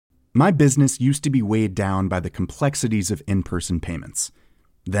My business used to be weighed down by the complexities of in-person payments.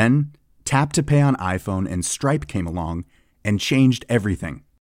 Then, Tap to Pay on iPhone and Stripe came along and changed everything.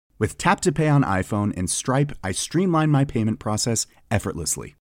 With Tap to Pay on iPhone and Stripe, I streamlined my payment process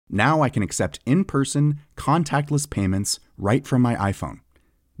effortlessly. Now I can accept in-person, contactless payments right from my iPhone.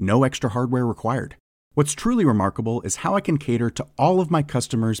 No extra hardware required. What's truly remarkable is how I can cater to all of my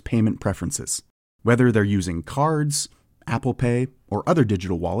customers' payment preferences. Whether they're using cards, Apple Pay, or other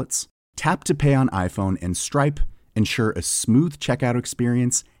digital wallets, Tap to Pay on iPhone and Stripe ensure a smooth checkout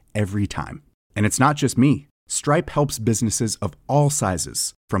experience every time. And it's not just me. Stripe helps businesses of all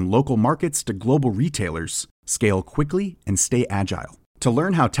sizes, from local markets to global retailers, scale quickly and stay agile. To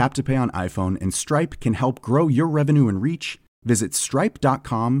learn how Tap to Pay on iPhone and Stripe can help grow your revenue and reach, visit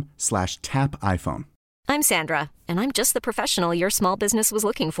stripe.com/tapiphone. I'm Sandra, and I'm just the professional your small business was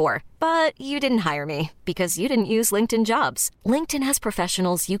looking for. But you didn't hire me because you didn't use LinkedIn Jobs. LinkedIn has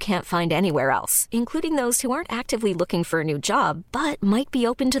professionals you can't find anywhere else, including those who aren't actively looking for a new job, but might be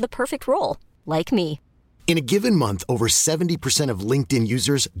open to the perfect role, like me. In a given month, over 70% of LinkedIn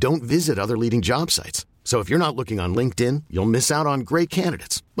users don't visit other leading job sites. So if you're not looking on LinkedIn, you'll miss out on great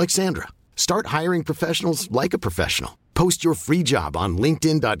candidates like Sandra. Start hiring professionals like a professional. Post your free job on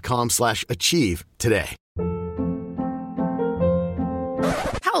linkedin.com/achieve today.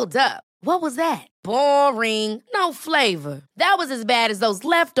 Hold up. What was that? Boring. No flavor. That was as bad as those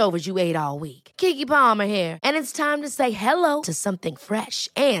leftovers you ate all week. Keke Palmer here, and it's time to say hello to something fresh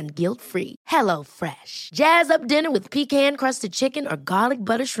and guilt-free. Hello Fresh. Jazz up dinner with pecan-crusted chicken or garlic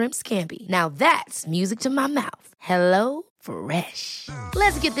butter shrimp scampi. Now that's music to my mouth. Hello Fresh.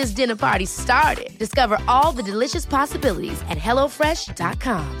 Let's get this dinner party started. Discover all the delicious possibilities at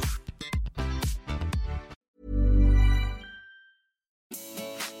hellofresh.com.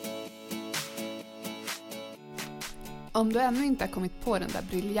 Om du ännu inte har kommit på den där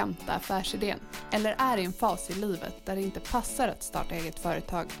briljanta affärsidén eller är i en fas i livet där det inte passar att starta eget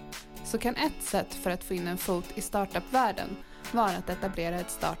företag, så kan ett sätt för att få in en fot i startup-världen vara att etablera ett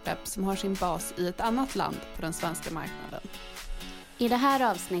startup som har sin bas i ett annat land på den svenska marknaden. I det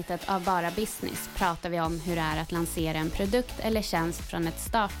här avsnittet av Bara Business pratar vi om hur det är att lansera en produkt eller tjänst från ett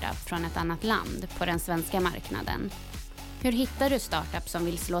startup från ett annat land på den svenska marknaden. Hur hittar du startup som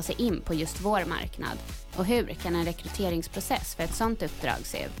vill slå sig in på just vår marknad? Och hur kan en rekryteringsprocess för ett sådant uppdrag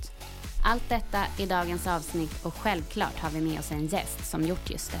se ut? Allt detta i dagens avsnitt, och självklart har vi med oss en gäst som gjort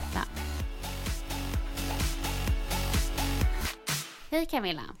just detta. Hej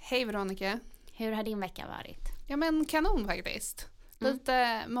Camilla. Hej Veronica. Hur har din vecka varit? Ja men kanon faktiskt.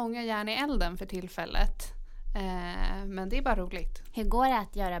 Lite många järn i elden för tillfället. Men det är bara roligt. Hur går det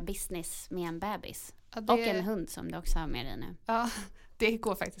att göra business med en bebis? Ja, och en hund som du också har med dig nu. Ja, det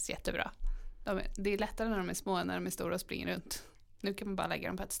går faktiskt jättebra. Det är lättare när de är små än när de är stora och springer runt. Nu kan man bara lägga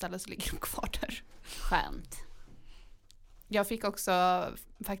dem på ett ställe så ligger de kvar där. Skönt. Jag fick också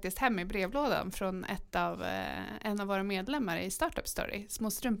faktiskt hem i brevlådan från en av våra medlemmar i Startup Story.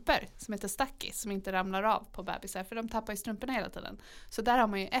 Små strumpor som heter Stacky, som inte ramlar av på bebisar för de tappar ju strumporna hela tiden. Så där har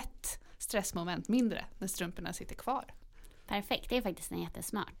man ju ett stressmoment mindre när strumporna sitter kvar. Perfekt, det är faktiskt en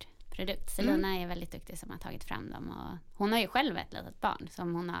jättesmart produkt. Selina är väldigt duktig som har tagit fram dem. Och hon har ju själv ett litet barn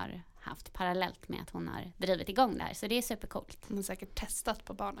som hon har haft parallellt med att hon har drivit igång det här. Så det är supercoolt. Hon har säkert testat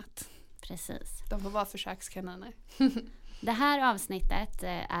på barnet. Precis. De får vara försökskaniner. Det här avsnittet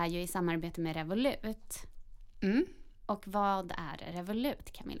är ju i samarbete med Revolut. Och vad är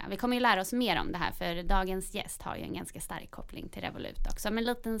Revolut, Camilla? Vi kommer ju lära oss mer om det här, för dagens gäst har ju en ganska stark koppling till Revolut också. Med en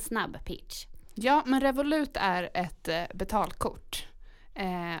liten snabb pitch. Ja, men Revolut är ett betalkort.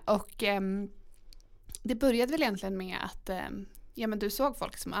 Det började väl egentligen med att men du såg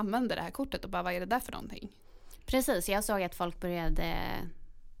folk som använde det här kortet och bara, vad är det där för någonting? Precis, jag såg att folk började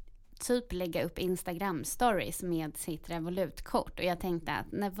typ lägga upp Instagram-stories med sitt Revolut-kort. Och jag tänkte att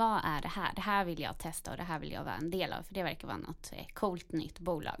vad är det här? Det här vill jag testa och det här vill jag vara en del av. För det verkar vara något coolt nytt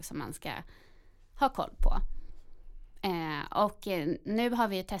bolag som man ska ha koll på. Och nu har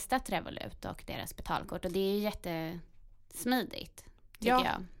vi ju testat Revolut och deras betalkort. Och det är ju jättesmidigt, tycker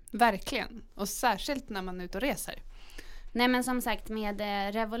jag. Verkligen. Och särskilt när man är ute och reser. Nej, men som sagt, med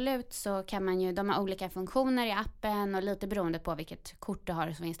Revolut så kan man ju, de har olika funktioner i appen och lite beroende på vilket kort du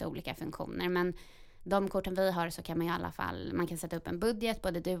har så finns det olika funktioner. Men de korten vi har så kan man i alla fall, man kan sätta upp en budget.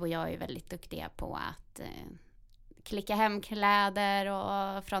 Både du och jag är väldigt duktiga på att klicka hem kläder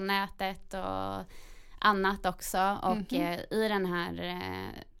och från nätet och annat också. Och i den här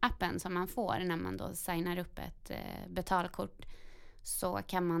appen som man får när man då signar upp ett betalkort så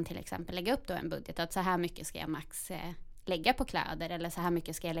kan man till exempel lägga upp då en budget. Att så här mycket ska jag max lägga på kläder eller så här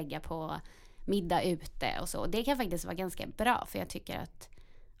mycket ska jag lägga på middag ute och så. Det kan faktiskt vara ganska bra, för jag tycker att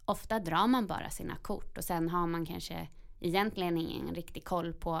ofta drar man bara sina kort och sen har man kanske egentligen ingen riktig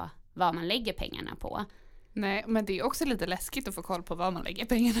koll på vad man lägger pengarna på. Nej, men det är också lite läskigt att få koll på vad man lägger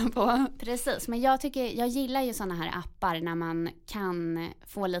pengarna på. Precis, men jag gillar ju sådana här appar när man kan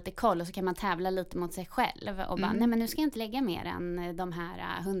få lite koll och så kan man tävla lite mot sig själv och bara, nej men nu ska jag inte lägga mer än de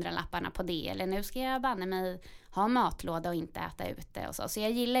här 100-lapparna på det, eller nu ska jag banne mig ha matlåda och inte äta ute och så. Så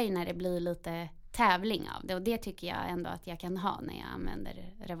jag gillar ju när det blir lite tävling av det, och det tycker jag ändå att jag kan ha när jag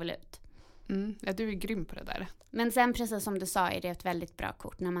använder Revolut. Ja, du är grym på det där. Men sen precis som du sa är det ett väldigt bra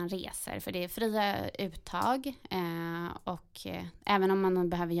kort när man reser, för det är fria uttag och även om man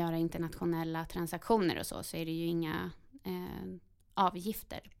behöver göra internationella transaktioner och så är det ju inga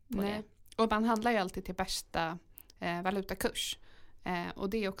avgifter på det. Och man handlar ju alltid till bästa valutakurs och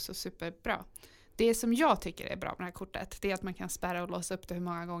det är också superbra. Det som jag tycker är bra med det här kortet, det är att man kan spärra och låsa upp det hur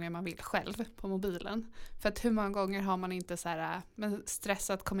många gånger man vill själv på mobilen. För att hur många gånger har man inte så här,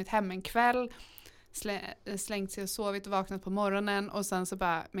 stressat, kommit hem en kväll, slängt sig och sovit och vaknat på morgonen och sen så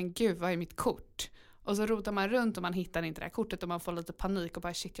bara, men gud, vad är mitt kort? Och så rotar man runt och man hittar inte det här kortet och man får lite panik och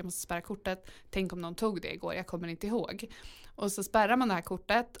bara shit, jag måste spärra kortet. Tänk om någon tog det igår, jag kommer inte ihåg. Och så spärrar man det här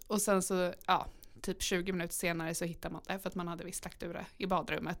kortet och sen så, typ 20 minuter senare så hittar man det för att man hade visst lagt ur det i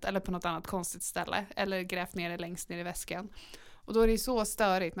badrummet eller på något annat konstigt ställe eller grävt ner det längst ner i väskan. Och då är det så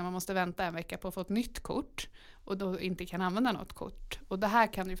störigt när man måste vänta en vecka på att få ett nytt kort och då inte kan använda något kort. Och det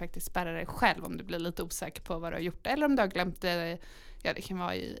här kan du faktiskt spärra dig själv om du blir lite osäker på vad du har gjort eller om du har glömt det. Ja, det kan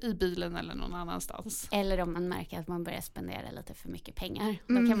vara i bilen eller någon annanstans. Eller om man märker att man börjar spendera lite för mycket pengar.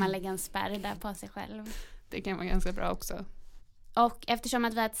 Då kan man lägga en spärr där på sig själv. Det kan vara ganska bra också. Och eftersom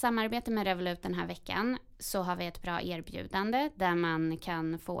att vi har ett samarbete med Revolut den här veckan så har vi ett bra erbjudande där man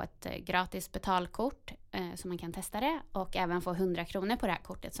kan få ett gratis betalkort så man kan testa det och även få 100 kronor på det här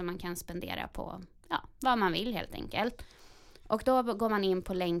kortet som man kan spendera på vad man vill helt enkelt. Och då går man in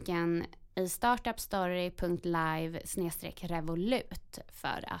på länken i startupstory.live/revolut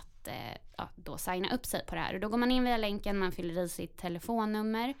för att då signa upp sig på det här. Och då går man in via länken, man fyller i sitt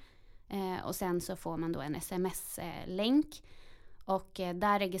telefonnummer och sen så får man då en sms-länk. Och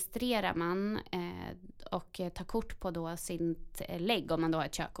där registrerar man och tar kort på då sitt lägg om man då har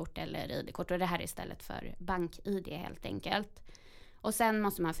ett körkort eller ID-kort. Och det här är istället för bank-ID helt enkelt. Och sen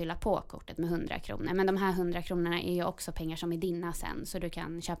måste man fylla på kortet med 100 kronor. Men de här 100 kronorna är ju också pengar som är dina sen. Så du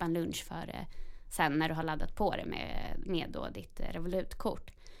kan köpa en lunch för det sen när du har laddat på det med då ditt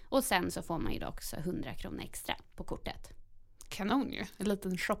Revolut-kort. Och sen så får man ju då också 100 kronor extra på kortet. Kanon ju, en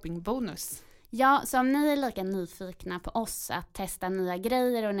liten shoppingbonus. Ja, så om ni är lika nyfikna på oss att testa nya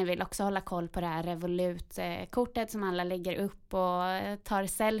grejer och ni vill också hålla koll på det här Revolut-kortet som alla lägger upp och tar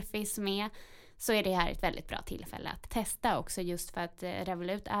selfies med, så är det här ett väldigt bra tillfälle att testa också, just för att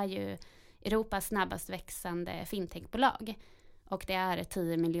Revolut är ju Europas snabbast växande fintechbolag. Och det är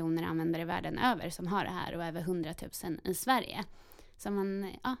 10 miljoner användare världen över som har det här och över 100 000 i Sverige. Så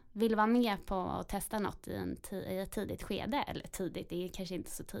man vill vara med på att testa något i ett tidigt skede. Eller tidigt, det är kanske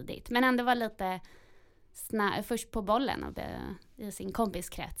inte så tidigt. Men ändå vara lite först på bollen och i sin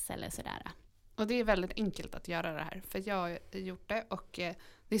kompiskrets eller sådär. Och det är väldigt enkelt att göra det här. För jag har gjort det och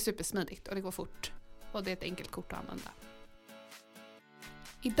det är supersmidigt och det går fort. Och det är ett enkelt kort att använda.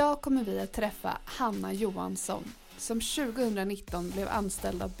 Idag kommer vi att träffa Hanna Johansson som 2019 blev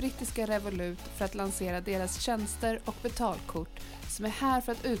anställd av brittiska Revolut för att lansera deras tjänster och betalkort som är här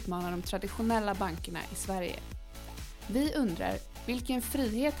för att utmana de traditionella bankerna i Sverige. Vi undrar vilken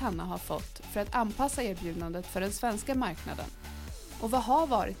frihet Hanna har fått för att anpassa erbjudandet för den svenska marknaden. Och vad har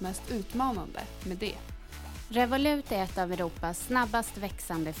varit mest utmanande med det? Revolut är ett av Europas snabbast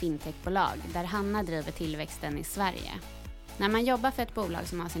växande fintechbolag där Hanna driver tillväxten i Sverige. När man jobbar för ett bolag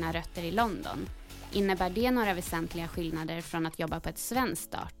som har sina rötter i London innebär det några väsentliga skillnader från att jobba på ett svenskt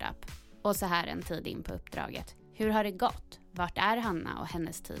startup. Och så här en tid in på uppdraget. Hur har det gått? Vart är Hanna och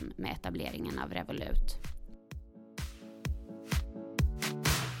hennes team med etableringen av Revolut?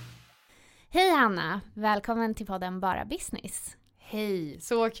 Hej Hanna! Välkommen till podden Bara Business. Hej,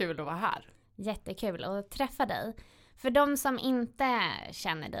 så kul att vara här. Jättekul att träffa dig. För de som inte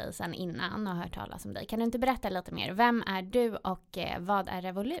känner dig sedan innan och har hört talas om dig, kan du inte berätta lite mer? Vem är du och vad är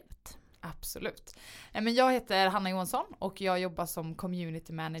Revolut? Absolut. Men jag heter Hanna Johansson och jag jobbar som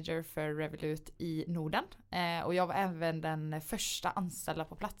community manager för Revolut i Norden. Och jag var även den första anställda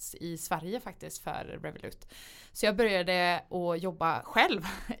på plats i Sverige faktiskt för Revolut. Så jag började att jobba själv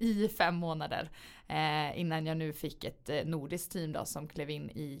i 5 månader innan jag nu fick ett nordiskt team då, som klev in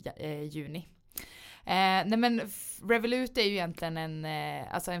i juni. Revolut är ju egentligen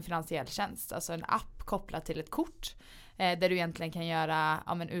en finansiell tjänst, alltså en app kopplad till ett kort Där du egentligen kan göra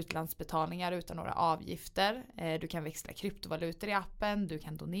utlandsbetalningar utan några avgifter. Du kan växla kryptovalutor i appen, du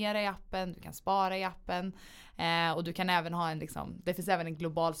kan donera i appen, du kan spara i appen. Och du kan även ha det finns även en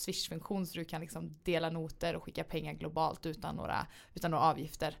global Swish-funktion så du kan dela noter och skicka pengar globalt utan några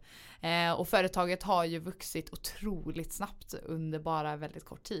avgifter. Och företaget har ju vuxit otroligt snabbt under bara väldigt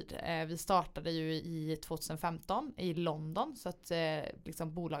kort tid. Vi startade ju i 2015 i London så att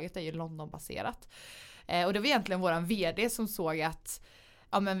bolaget är ju London-baserat. Och det var egentligen våran vd som såg att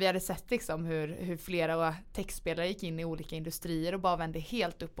vi hade sett hur flera techspelare gick in i olika industrier och bara vände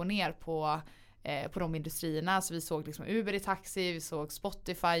helt upp och ner på de industrierna. Så vi såg Uber i taxi, vi såg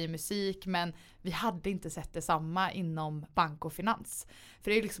Spotify i musik, men vi hade inte sett detsamma inom bank och finans.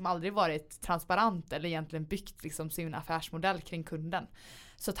 För det har ju aldrig varit transparent eller egentligen byggt sin affärsmodell kring kunden.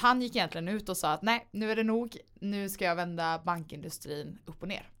 Så att han gick egentligen ut och sa att nej, nu är det nog, nu ska jag vända bankindustrin upp och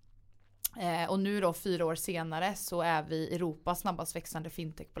ner. Och nu då 4 år senare så är vi Europas snabbast växande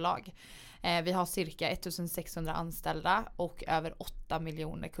fintechbolag. Vi har cirka 1600 anställda och över 8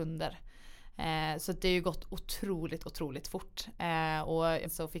 miljoner kunder. Så det har ju gått otroligt fort.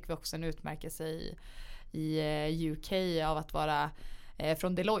 Och så fick vi också en utmärkelse i UK av att vara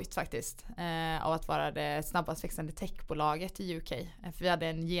från Deloitte faktiskt. Av att vara det snabbast växande techbolaget i UK. För vi hade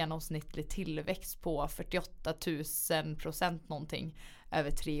en genomsnittlig tillväxt på 48,000% någonting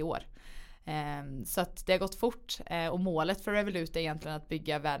över 3 år. Så att det har gått fort och målet för Revolut är egentligen att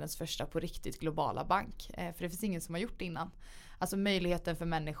bygga världens första på riktigt globala bank. För det finns ingen som har gjort det innan. Alltså möjligheten för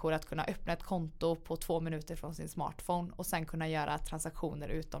människor att kunna öppna ett konto på 2 minuter från sin smartphone och sen kunna göra transaktioner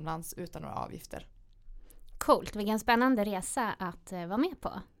utomlands utan några avgifter. Coolt, vilken spännande resa att vara med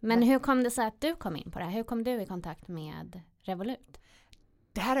på. Men hur kom det sig att du kom in på det här? Hur kom du i kontakt med Revolut?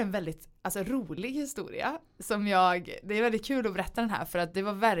 Det här är en väldigt rolig historia det är väldigt kul att berätta den här för att det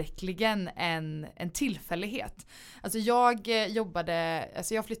var verkligen en tillfällighet. Alltså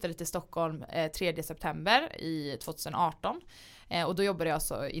jag flyttade till Stockholm 3 september i 2018 och då jobbade jag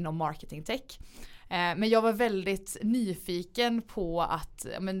alltså inom marketing tech. Men jag var väldigt nyfiken på att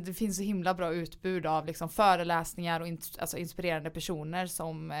det finns så himla bra utbud av föreläsningar och inspirerande personer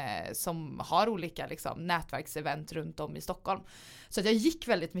som har olika nätverksevent runt om i Stockholm. Så att jag gick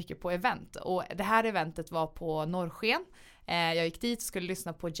väldigt mycket på event och det här eventet var på Norrsken. Jag gick dit och skulle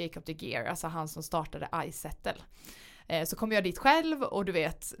lyssna på Jacob de Geer, alltså han som startade iSettle. Så kom jag dit själv och du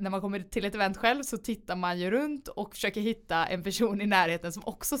vet, när man kommer till ett event själv så tittar man ju runt och försöker hitta en person i närheten som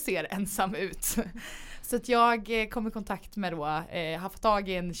också ser ensam ut. Så att jag kom i kontakt med haft tag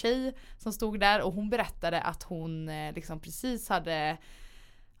i en tjej som stod där och hon berättade att hon precis hade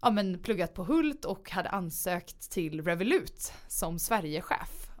pluggat på Hult och hade ansökt till Revolut som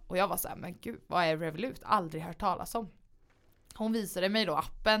Sverigechef. Och jag var så här, men gud, vad är Revolut? Aldrig hört talas om. Hon visade mig då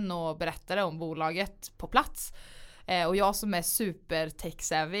appen och berättade om bolaget på plats. Och jag som är super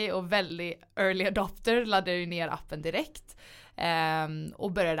tech-savvy och väldigt early adopter laddade ju ner appen direkt.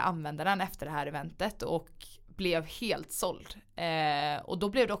 Och började använda den efter det här eventet och blev helt såld. Och då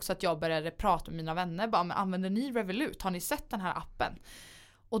blev det också att jag började prata med mina vänner. Men använder ni Revolut? Har ni sett den här appen?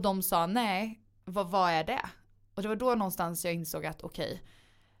 Och de sa nej, vad är det? Och det var då någonstans jag insåg att okej,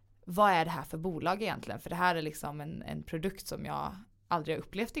 vad är det här för bolag egentligen? För det här är en produkt som jag aldrig har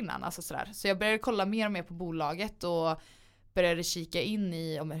upplevt innan. Alltså sådär. Så jag började kolla mer och mer på bolaget och började kika in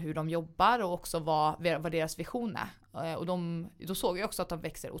i hur de jobbar och också vad deras vision är. Och då såg jag också att de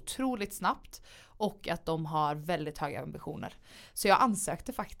växer otroligt snabbt och att de har väldigt höga ambitioner. Så jag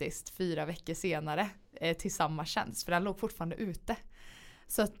ansökte faktiskt 4 veckor senare till samma tjänst, för den låg fortfarande ute.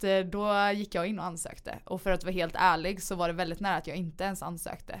 Så att då gick jag in och ansökte. Och för att vara helt ärlig så var det väldigt nära att jag inte ens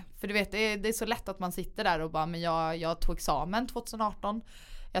ansökte. För du vet, det är så lätt att man sitter där och bara, men jag tog examen 2018.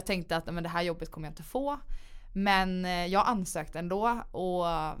 Jag tänkte att men det här jobbet kommer jag inte få. Men jag ansökte ändå och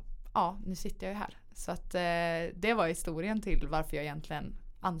ja, nu sitter jag ju här. Så att det var historien till varför jag egentligen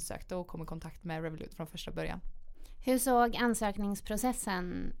ansökte och kom i kontakt med Revolut från första början. Hur såg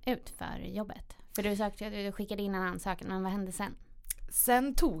ansökningsprocessen ut för jobbet? För du skickade in en ansökan, men vad hände sen?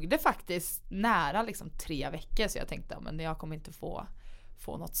 Sen tog det faktiskt nära 3 veckor, så jag tänkte men jag kommer inte få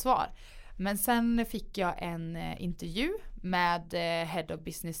något svar. Men sen fick jag en intervju med Head of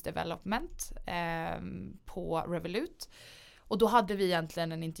Business Development på Revolut. Och då hade vi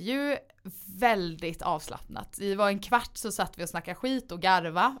egentligen en intervju väldigt avslappnat. Det var 1 kvart så satt vi och snackade skit och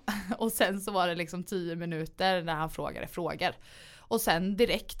garva. Och sen så var det 10 minuter när han frågade frågor. Och sen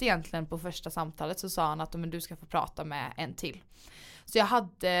direkt egentligen på första samtalet så sa han att men du ska få prata med en till. Så jag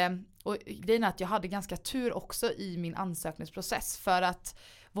hade, och grejen är att jag hade ganska tur också i min ansökningsprocess, för att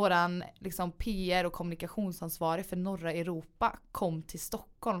våran PR och kommunikationsansvarig för norra Europa kom till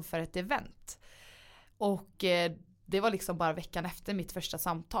Stockholm för ett event. Och det var liksom bara veckan efter mitt första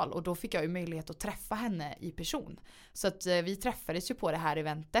samtal och då fick jag ju möjlighet att träffa henne i person. Så att vi träffades ju på det här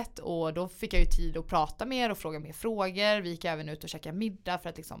eventet och då fick jag ju tid att prata mer och fråga mer frågor. Vi gick även ut och käkade middag för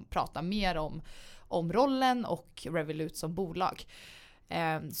att liksom prata mer om rollen och Revolut som bolag.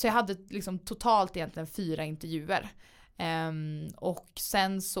 Så jag hade liksom totalt egentligen 4 intervjuer. Och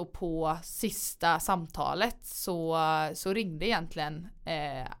sen så på sista samtalet så ringde egentligen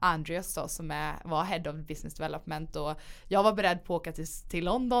Andreas då, som var Head of Business Development, och jag var beredd på att åka till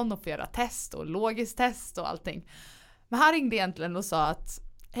London och få göra test och logiskt test och allting. Men han ringde egentligen och sa att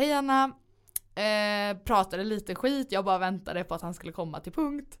hej Anna, pratade lite skit, jag bara väntade på att han skulle komma till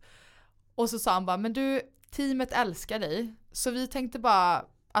punkt. Och så sa han bara, men du, teamet älskar dig, så vi tänkte bara,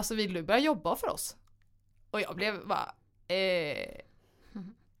 alltså vill du börja jobba för oss? Och jag blev bara,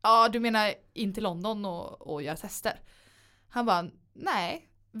 ja du menar in till London och göra tester? Han bara, nej,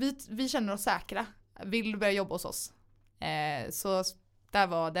 vi känner oss säkra, vill du börja jobba hos oss? Så det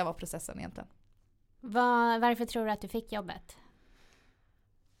var processen egentligen. Varför tror du att du fick jobbet?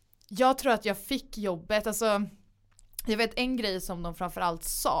 Jag tror att jag fick jobbet, alltså jag vet en grej som de framförallt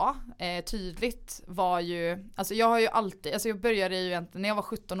sa tydligt var ju, alltså jag har ju alltid, alltså jag började ju egentligen, när jag var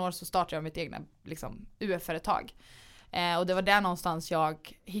 17 år så startade jag mitt egna liksom UF-företag. Och det var där någonstans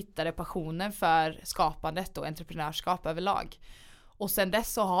jag hittade passionen för skapandet och entreprenörskap överlag. Och sen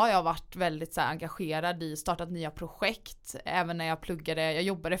dess så har jag varit väldigt så här, engagerad i startat nya projekt. Även när jag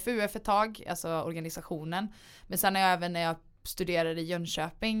jobbade för UF ett tag, alltså organisationen. Men sen när jag studerade i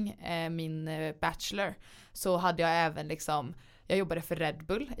Jönköping, min bachelor, så hade jag även liksom, jag jobbade för Red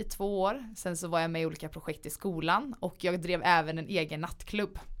Bull i 2 år. Sen så var jag med i olika projekt i skolan och jag drev även en egen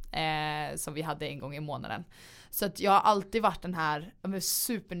nattklubb som vi hade en gång i månaden. Så att jag har alltid varit den här, jag är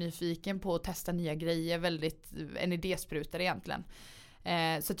supernyfiken på att testa nya grejer, väldigt en idésprutare egentligen.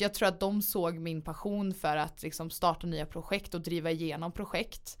 Så att jag tror att de såg min passion för att liksom starta nya projekt och driva igenom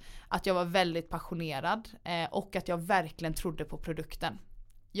projekt. Att jag var väldigt passionerad och att jag verkligen trodde på produkten.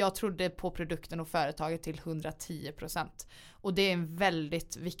 Jag trodde på produkten och företaget till 110%. Och det är en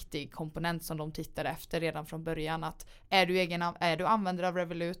väldigt viktig komponent som de tittade efter redan från början. Att är du användare av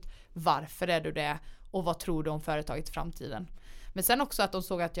Revolut? Varför är du det? Och vad tror du om företaget i framtiden? Men sen också att de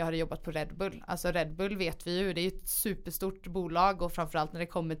såg att jag hade jobbat på Red Bull. Alltså Red Bull vet vi ju, det är ett superstort bolag och framförallt när det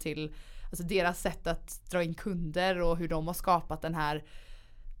kommer till alltså deras sätt att dra in kunder och hur de har skapat den här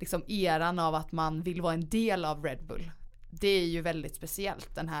liksom eran av att man vill vara en del av Red Bull. Det är ju väldigt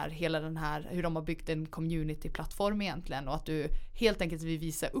speciellt, hela den här hur de har byggt en community-plattform egentligen, och att du helt enkelt vill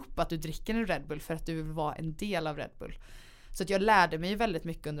visa upp att du dricker en Red Bull för att du vill vara en del av Red Bull. Så att jag lärde mig väldigt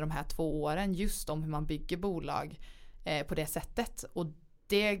mycket under de här 2 åren just om hur man bygger bolag på det sättet, och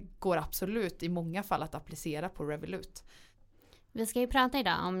det går absolut i många fall att applicera på Revolut. Vi ska ju prata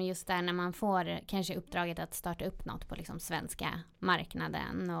idag om just där när man får kanske uppdraget att starta upp något på liksom svenska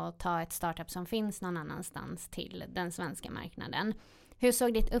marknaden och ta ett startup som finns någon annanstans till den svenska marknaden. Hur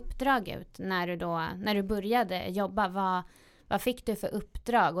såg ditt uppdrag ut när du började jobba? Vad fick du för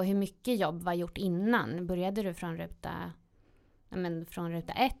uppdrag och hur mycket jobb var gjort innan? Började du från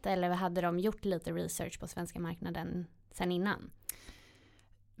ruta 1 eller hade de gjort lite research på svenska marknaden sen innan?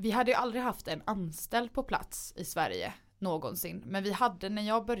 Vi hade ju aldrig haft en anställd på plats i Sverige någonsin. Men vi hade, när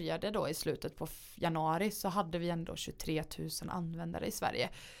jag började då i slutet på januari, så hade vi ändå 23 000 användare i Sverige.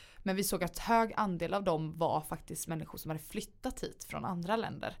 Men vi såg att hög andel av dem var faktiskt människor som hade flyttat hit från andra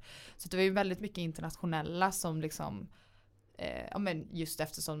länder. Så det var ju väldigt mycket internationella som liksom, just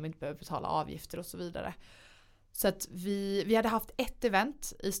eftersom de inte behöver betala avgifter och så vidare. Så att vi hade haft ett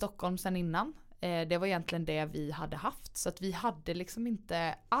event i Stockholm sedan innan. Det var egentligen det vi hade haft. Så att vi hade liksom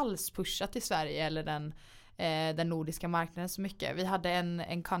inte alls pushat i Sverige eller den nordiska marknaden så mycket. Vi hade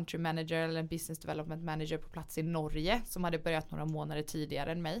en country manager eller en business development manager på plats i Norge som hade börjat några månader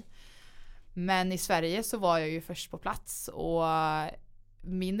tidigare än mig. Men i Sverige så var jag ju först på plats, och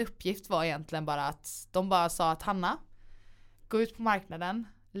min uppgift var egentligen bara att de bara sa att Hanna, gå ut på marknaden,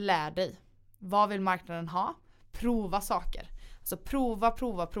 lär dig. Vad vill marknaden ha? Prova saker. Alltså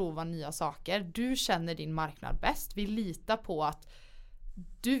prova nya saker. Du känner din marknad bäst. Vi litar på att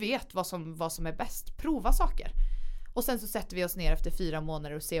du vet vad som är bäst. Prova saker. Och sen så sätter vi oss ner efter 4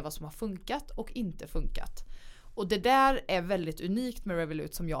 månader och ser vad som har funkat och inte funkat. Och det där är väldigt unikt med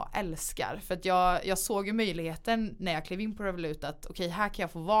Revolut som jag älskar. För att jag såg ju möjligheten när jag klev in på Revolut att okej, här kan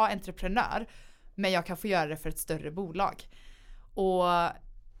jag få vara entreprenör, men jag kan få göra det för ett större bolag. Och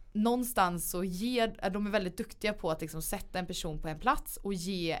någonstans så de är väldigt duktiga på att liksom sätta en person på en plats och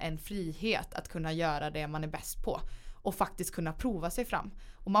ge en frihet att kunna göra det man är bäst på. Och faktiskt kunna prova sig fram.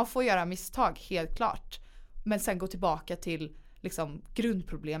 Och man får göra misstag, helt klart. Men sen gå tillbaka till liksom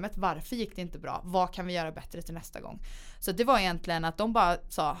grundproblemet. Varför gick det inte bra? Vad kan vi göra bättre till nästa gång? Så det var egentligen att de bara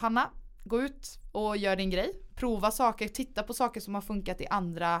sa, Hanna, gå ut och gör din grej. Prova saker, titta på saker som har funkat i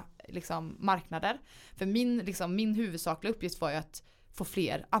andra liksom, marknader. För min huvudsakliga uppgift var ju att få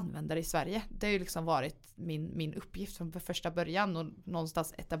fler användare i Sverige. Det har ju liksom varit min uppgift från första början och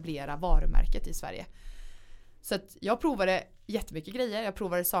någonstans etablera varumärket i Sverige. Så att jag provade jättemycket grejer. Jag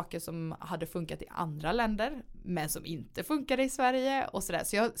provade saker som hade funkat i andra länder men som inte funkade i Sverige och sådär.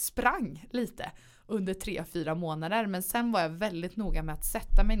 Så jag sprang lite under 3-4 månader, men sen var jag väldigt noga med att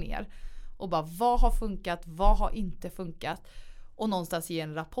sätta mig ner och bara, vad har funkat, vad har inte funkat, och någonstans ge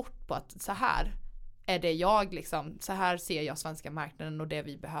en rapport på att så här är det jag liksom, så här ser jag svenska marknaden och det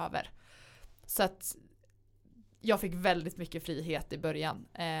vi behöver. Så att jag fick väldigt mycket frihet i början.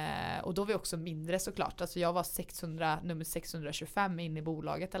 Och då var jag också mindre såklart. Alltså jag var nummer 625 in i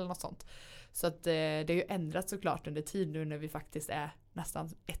bolaget eller något sånt. Så att det har ju ändrats såklart under tid nu när vi faktiskt är nästan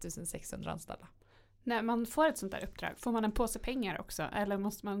 1600 anställda. När man får ett sånt där uppdrag, får man en påse pengar också? Eller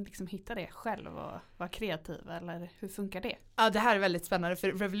måste man liksom hitta det själv och vara kreativ? Eller hur funkar det? Ja, det här är väldigt spännande,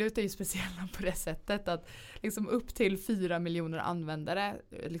 för Revolut är ju speciella på det sättet att liksom upp till 4 miljoner användare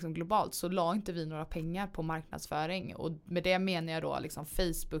liksom globalt så la inte vi några pengar på marknadsföring. Och med det menar jag då liksom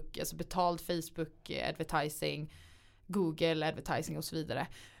Facebook, alltså betald Facebook advertising, Google advertising och så vidare.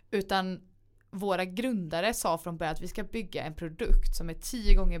 Utan våra grundare sa från början att vi ska bygga en produkt som är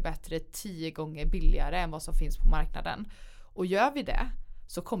 10 gånger bättre, 10 gånger billigare än vad som finns på marknaden. Och gör vi det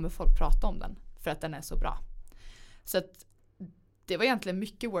så kommer folk prata om den för att den är så bra. Så att det var egentligen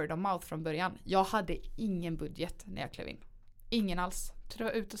mycket word of mouth från början. Jag hade ingen budget när jag klev in. Ingen alls. Så det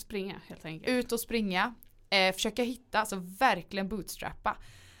var ut och springa helt enkelt? Ut och springa. Försöka hitta, alltså verkligen bootstrappa.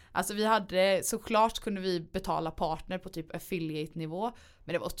 Alltså vi hade, såklart kunde vi betala partner på typ affiliate-nivå,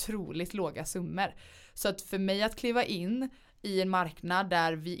 men det var otroligt låga summor. Så att för mig att kliva in i en marknad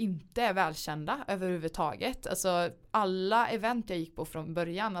där vi inte är välkända överhuvudtaget, alltså alla event jag gick på från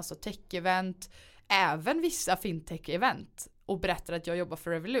början, alltså tech-event, även vissa fintech-event, och berättade att jag jobbar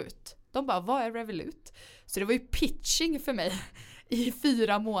för Revolut. De bara, vad är Revolut? Så det var ju pitching för mig i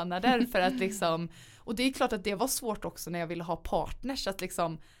 4 månader för att liksom, och det är klart att det var svårt också när jag ville ha partners, att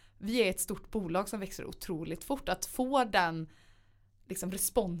liksom vi är ett stort bolag som växer otroligt fort, att få den liksom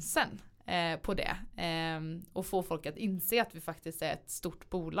responsen på det och få folk att inse att vi faktiskt är ett stort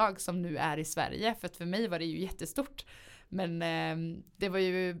bolag som nu är i Sverige, för att för mig var det ju jättestort, men det var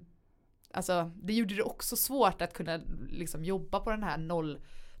ju, alltså det gjorde det också svårt att kunna liksom jobba på den här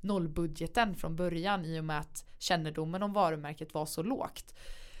nollbudgeten från början, i och med att kännedomen om varumärket var så lågt.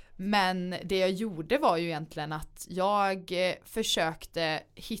 Men det jag gjorde var ju egentligen att jag försökte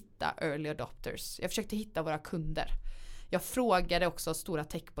hitta early adopters. Jag försökte hitta våra kunder. Jag frågade också stora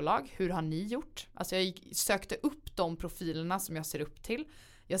techbolag, hur har ni gjort? Alltså jag sökte upp de profilerna som jag ser upp till.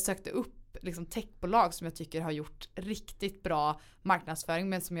 Jag sökte upp liksom techbolag som jag tycker har gjort riktigt bra marknadsföring,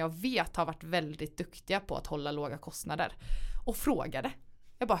 men som jag vet har varit väldigt duktiga på att hålla låga kostnader. Och frågade.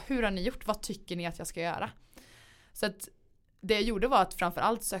 Jag bara, hur har ni gjort? Vad tycker ni att jag ska göra? Så att det jag gjorde var att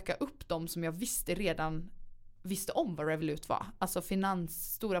framförallt söka upp dem som jag redan visste om vad Revolut var. Alltså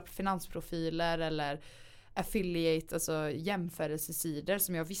stora finansprofiler eller affiliate, alltså jämförelsesidor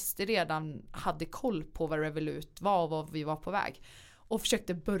som jag visste redan hade koll på vad Revolut var och vad vi var på väg. Och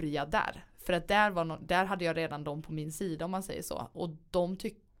försökte börja där. För att där hade jag redan dem på min sida, om man säger så. Och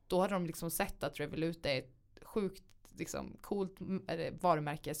då hade de liksom sett att Revolut är ett sjukt liksom, coolt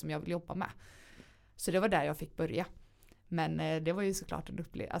varumärke som jag vill jobba med. Så det var där jag fick börja. Men det var ju såklart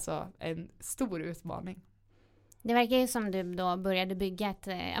en stor utmaning. Det verkar ju som du då började bygga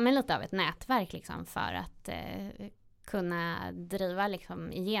lite av ett nätverk liksom, för att kunna driva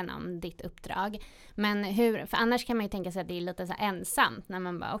liksom, igenom ditt uppdrag. Men för annars kan man ju tänka sig att det är lite så ensamt när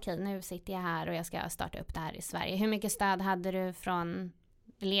man bara okej, nu sitter jag här och jag ska starta upp det här i Sverige. Hur mycket stöd hade du från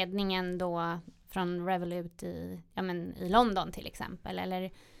ledningen då, från Revolut i London till exempel?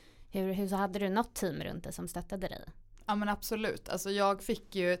 Eller hur så hade du något team runt det som stöttade dig? Ja, men absolut. Alltså jag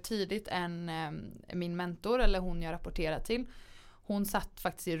fick ju tidigt min mentor, eller hon jag rapporterar till. Hon satt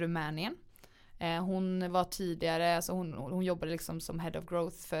faktiskt i Rumänien. Hon var tidigare, alltså hon jobbade liksom som head of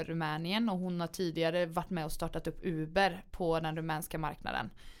growth för Rumänien, och hon har tidigare varit med och startat upp Uber på den rumänska marknaden.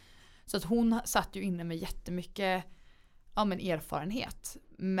 Så att hon satt ju inne med jättemycket erfarenhet.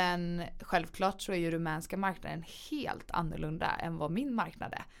 Men självklart så är ju rumänska marknaden helt annorlunda än vad min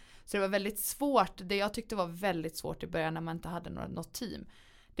marknad är. Så det var väldigt svårt. Det jag tyckte var väldigt svårt i början när man inte hade något team,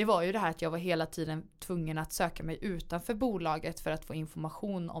 det var ju det här att jag var hela tiden tvungen att söka mig utanför bolaget för att få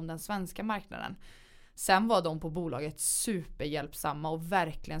information om den svenska marknaden. Sen var de på bolaget superhjälpsamma och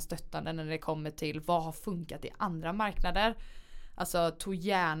verkligen stöttande när det kommer till vad har funkat i andra marknader. Alltså tog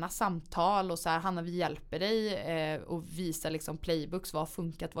gärna samtal och så här, Hanna vi hjälper dig och visa liksom playbooks, vad har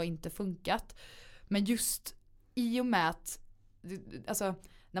funkat, vad har inte funkat. Men just i och med att alltså,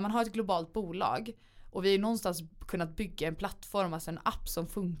 när man har ett globalt bolag och vi har någonstans kunnat bygga en plattform, alltså en app som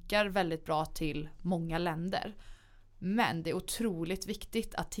funkar väldigt bra till många länder. Men det är otroligt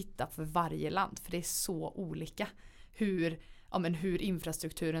viktigt att titta för varje land, för det är så olika hur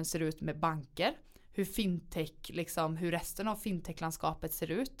infrastrukturen ser ut med banker, hur fintech, liksom, hur resten av fintech-landskapet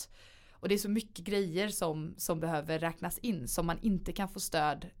ser ut. Och det är så mycket grejer som behöver räknas in, som man inte kan få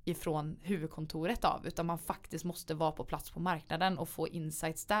stöd ifrån huvudkontoret av, utan man faktiskt måste vara på plats på marknaden och få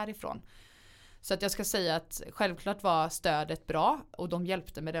insights därifrån. Så att jag ska säga att självklart var stödet bra och de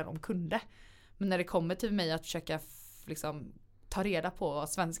hjälpte med det de kunde. Men när det kommer till mig att försöka liksom ta reda på vad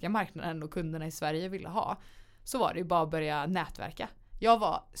svenska marknaden och kunderna i Sverige ville ha, så var det ju bara att börja nätverka. Jag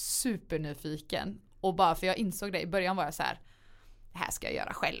var supernyfiken och bara för jag insåg det i början var jag så här: det här ska jag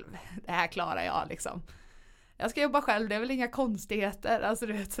göra själv. Det här klarar jag liksom. Jag ska jobba själv, det är väl inga konstigheter. Alltså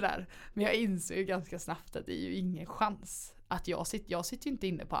du vet sådär. Men jag insåg ju ganska snabbt att det är ju ingen chans. Att jag sitter ju inte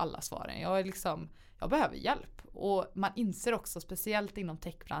inne på alla svaren. Jag behöver hjälp. Och man inser också, speciellt inom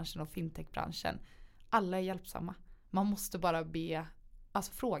techbranschen och fintechbranschen, alla är hjälpsamma. Man måste bara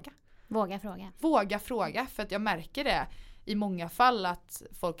fråga. Våga fråga, för att jag märker det i många fall att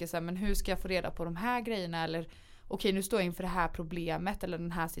folk är så här, men hur ska jag få reda på de här grejerna? Eller okej, nu står jag inför det här problemet eller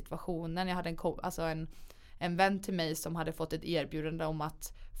den här situationen. Jag hade en vän till mig som hade fått ett erbjudande om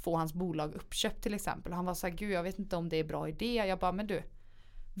att få hans bolag uppköpt till exempel. Han var så här, gud jag vet inte om det är bra idé. Jag bara, men du,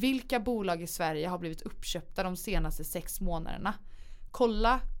 vilka bolag i Sverige har blivit uppköpta de senaste 6 månaderna?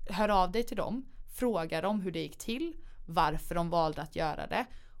 Kolla, hör av dig till dem, fråga dem hur det gick till, varför de valde att göra det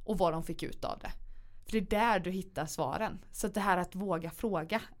och vad de fick ut av det. För det är där du hittar svaren. Så det här att våga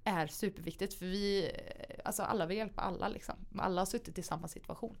fråga är superviktigt, för alla vill hjälpa alla liksom. Alla har suttit i samma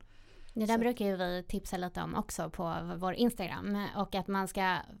situation. Det där brukar ju vi tipsa lite om också på vår Instagram. Och att man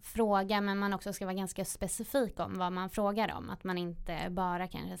ska fråga, men man också ska vara ganska specifik om vad man frågar om. Att man inte bara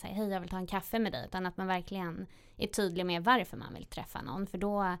kanske säger, hej jag vill ta en kaffe med dig. Utan att man verkligen är tydlig med varför man vill träffa någon. För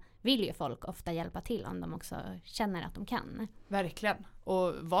då vill ju folk ofta hjälpa till om de också känner att de kan. Verkligen.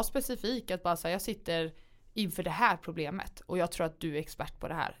 Och var specifik, att bara säga, jag sitter inför det här problemet och jag tror att du är expert på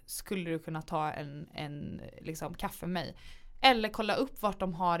det här. Skulle du kunna ta en liksom, kaffe med mig? Eller kolla upp vart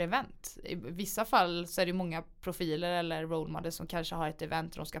de har event. I vissa fall så är det många profiler eller role models som kanske har ett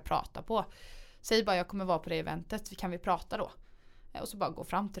event de ska prata på. Säg bara, jag kommer vara på det eventet, kan vi prata då? Och så bara gå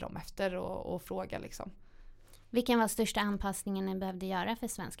fram till dem efter och fråga liksom. Vilken var största anpassningen ni behövde göra för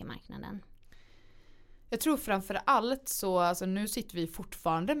svenska marknaden? Jag tror framför allt så, alltså nu sitter vi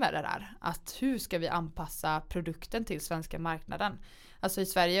fortfarande med det där. Att hur ska vi anpassa produkten till svenska marknaden? Alltså i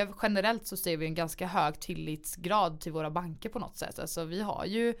Sverige generellt så ser vi en ganska hög tillitsgrad till våra banker på något sätt. Alltså vi har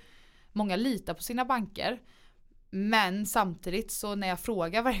ju, många litar på sina banker. Men samtidigt så när jag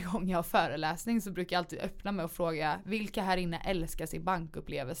frågar varje gång jag har föreläsning så brukar jag alltid öppna med att fråga, vilka här inne älskar sin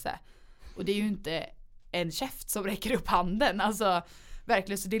bankupplevelse? Och det är ju inte en käft som räcker upp handen. Alltså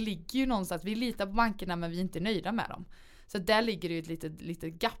verkligen, så det ligger ju någonstans, vi litar på bankerna men vi är inte nöjda med dem. Så där ligger det ju ett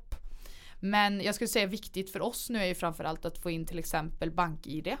litet gap. Men jag skulle säga viktigt för oss nu är ju framförallt att få in till exempel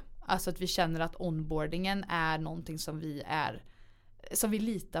bank-ID. Alltså att vi känner att onboardingen är någonting som vi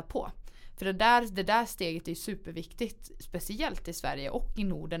litar på. För det där steget är superviktigt, speciellt i Sverige och i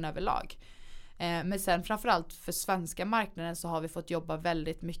Norden överlag. Men sen framförallt för svenska marknaden så har vi fått jobba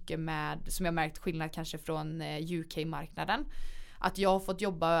väldigt mycket med, som jag märkt skillnad kanske från UK-marknaden. Att jag har fått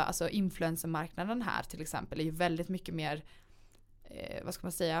jobba, alltså influencermarknaden här till exempel är ju väldigt mycket mer,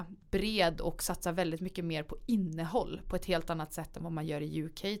 bred och satsar väldigt mycket mer på innehåll på ett helt annat sätt än vad man gör i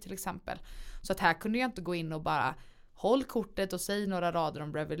UK till exempel. Så att här kunde jag inte gå in och bara håll kortet och säg några rader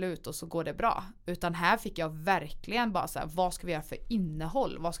om Revolut och så går det bra. Utan här fick jag verkligen bara så här, vad ska vi göra för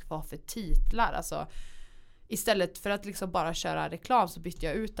innehåll? Vad ska vi ha för titlar? Alltså istället för att liksom bara köra reklam så bytte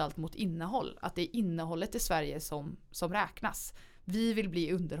jag ut allt mot innehåll. Att det är innehållet i Sverige som räknas. Vi vill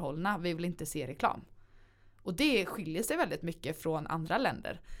bli underhållna, vi vill inte se reklam. Och det skiljer sig väldigt mycket från andra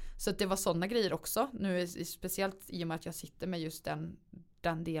länder. Så att det var sådana grejer också. Nu speciellt i och med att jag sitter med just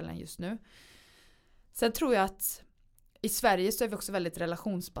den delen just nu. Sen tror jag att i Sverige så är vi också väldigt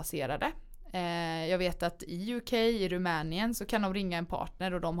relationsbaserade. Jag vet att i UK, i Rumänien så kan de ringa en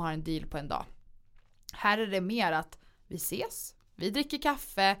partner och de har en deal på en dag. Här är det mer att vi ses, vi dricker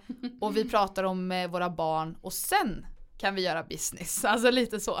kaffe och vi pratar om våra barn och sen kan vi göra business. Alltså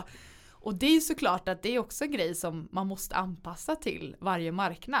lite så. Och det är såklart att det är också en grej som man måste anpassa till varje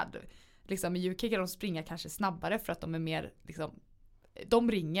marknad. Liksom i UK kan de springa kanske snabbare för att de är mer, liksom,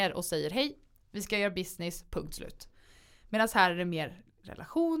 de ringer och säger hej, vi ska göra business, punkt slut. Medan här är det mer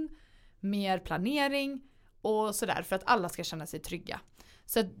relation, mer planering och sådär för att alla ska känna sig trygga.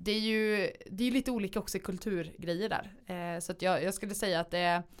 Så det är ju lite olika också kulturgrejer där. Så att jag skulle säga att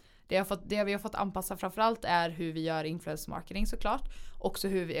det vi har fått anpassa framförallt är hur vi gör influencer marketing såklart. Också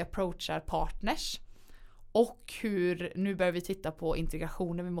hur vi approachar partners. Och nu börjar vi titta på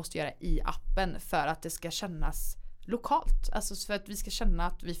integrationen vi måste göra i appen för att det ska kännas lokalt. Alltså för att vi ska känna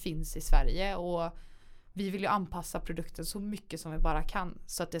att vi finns i Sverige och vi vill ju anpassa produkten så mycket som vi bara kan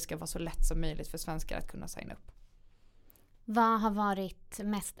så att det ska vara så lätt som möjligt för svenskar att kunna signa upp. Vad har varit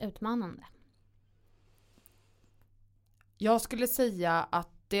mest utmanande? Jag skulle säga att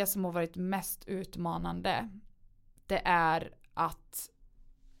det som har varit mest utmanande det är att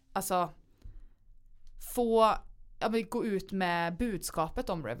gå ut med budskapet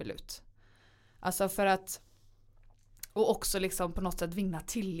om Revolut. Alltså för att och också liksom på något sätt vinna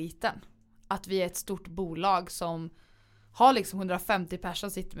tilliten. Att vi är ett stort bolag som har liksom 150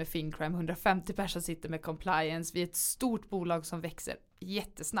 personer sitter med FinCrime, 150 personer sitter med compliance. Vi är ett stort bolag som växer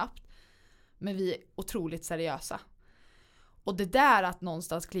jättesnabbt. Men vi är otroligt seriösa. Och det där att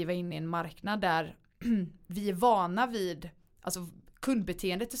någonstans kliva in i en marknad där vi är vana vid, alltså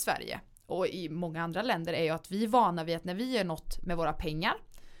kundbeteendet i Sverige och i många andra länder är ju att vi är vana vid att när vi gör något med våra pengar,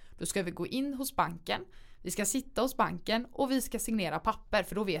 då ska vi gå in hos banken, vi ska sitta hos banken och vi ska signera papper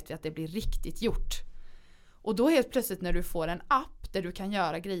för då vet vi att det blir riktigt gjort. Och då helt plötsligt när du får en app där du kan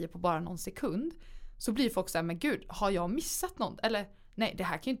göra grejer på bara någon sekund så blir folk så här, men gud, har jag missat något? Eller nej, det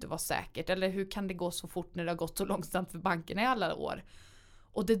här kan ju inte vara säkert. Eller hur kan det gå så fort när det har gått så långsamt för bankerna i alla år?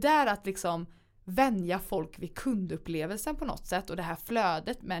 Och det där att liksom vänja folk vid kundupplevelsen på något sätt och det här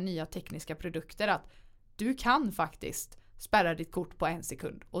flödet med nya tekniska produkter att du kan faktiskt spärra ditt kort på 1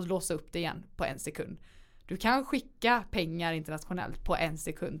 sekund och låsa upp det igen på 1 sekund. Du kan skicka pengar internationellt på 1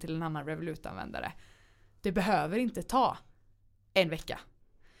 sekund till en annan Revolut-användare. Det behöver inte ta 1 vecka.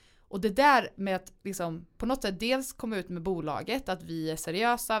 Och det där med att liksom på något sätt dels komma ut med bolaget att vi är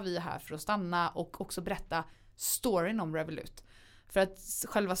seriösa, vi är här för att stanna och också berätta storyn om Revolut. För att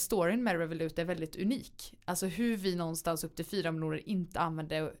själva storyn med Revolut är väldigt unik. Alltså hur vi någonstans upp till 4 miljoner inte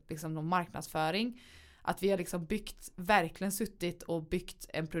använder liksom någon marknadsföring. Att vi har liksom verkligen suttit och byggt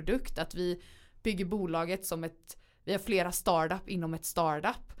en produkt. Att vi bygger bolaget som vi har flera startup inom ett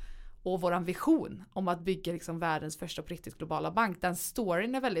startup. Och våran vision om att bygga liksom världens första på riktigt globala bank. Den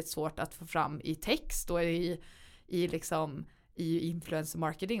storyn är väldigt svårt att få fram i text och i influencer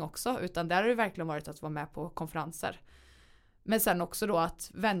marketing också. Utan där har det verkligen varit att vara med på konferenser. Men sen också då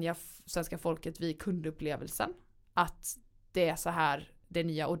att vänja svenska folket vid kundupplevelsen. Att det är så här det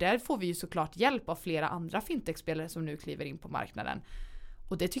nya. Och där får vi ju såklart hjälp av flera andra fintech-spelare som nu kliver in på marknaden.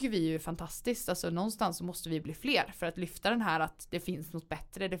 Och det tycker vi är ju fantastiskt. Alltså någonstans så måste vi bli fler för att lyfta den här att det finns något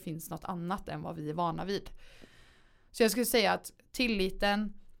bättre, det finns något annat än vad vi är vana vid. Så jag skulle säga att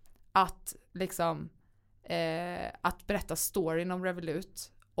tilliten, att liksom att berätta storyn om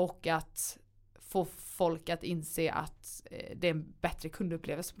Revolut och att få folk att inse att det är en bättre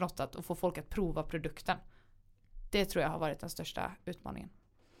kundupplevelse på något sätt och få folk att prova produkten. Det tror jag har varit den största utmaningen.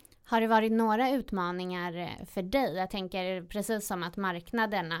 Har det varit några utmaningar för dig? Jag tänker precis som att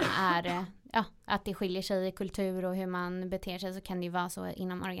marknaderna är, att det skiljer sig i kultur och hur man beter sig, så kan det ju vara så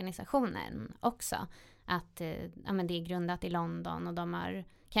inom organisationen också. Att det är grundat i London och de har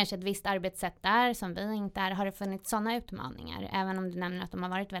kanske ett visst arbetssätt där som vi inte är. Har det funnits sådana utmaningar? Även om du nämner att de har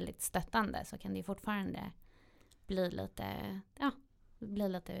varit väldigt stöttande så kan det ju fortfarande bli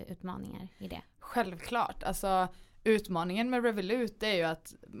lite utmaningar i det. Självklart, alltså utmaningen med Revolut är ju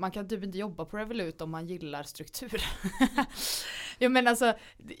att man kan typ inte jobba på Revolut om man gillar struktur. Jag menar alltså,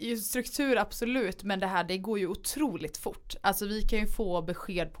 struktur absolut, men det går ju otroligt fort. Alltså vi kan ju få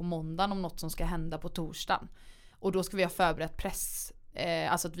besked på måndagen om något som ska hända på torsdagen. Och då ska vi ha förberett press,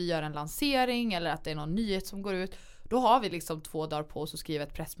 alltså att vi gör en lansering eller att det är någon nyhet som går ut. Då har vi liksom 2 dagar på oss att skriva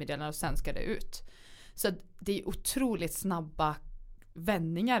ett pressmeddelande och sen ska det ut. Så det är otroligt snabba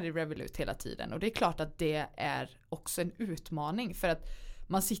vändningar i Revolut hela tiden. Och det är klart att det är också en utmaning. För att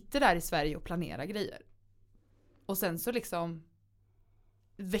man sitter där i Sverige och planerar grejer. Och sen så liksom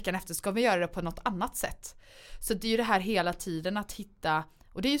veckan efter ska vi göra det på något annat sätt. Så det är ju det här hela tiden att hitta.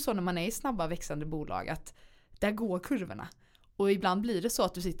 Och det är ju så när man är i snabba växande bolag att där går kurvorna. Och ibland blir det så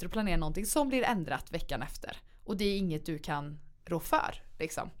att du sitter och planerar någonting som blir ändrat veckan efter. Och det är inget du kan rå för.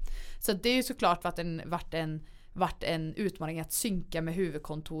 Liksom. Så det är ju såklart varit en utmaning att synka med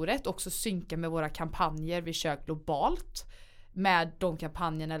huvudkontoret. Också synka med våra kampanjer vi kör globalt. Med de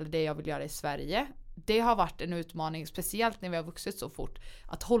kampanjerna eller det jag vill göra i Sverige. det har varit en utmaning, speciellt när vi har vuxit så fort,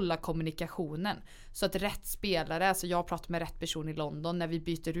 att hålla kommunikationen. Så att rätt spelare, alltså jag pratar med rätt person i London när vi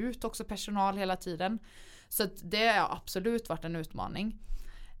byter ut också personal hela tiden. Så att det har absolut varit en utmaning.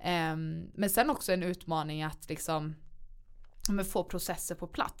 Men sen också en utmaning att liksom få processer på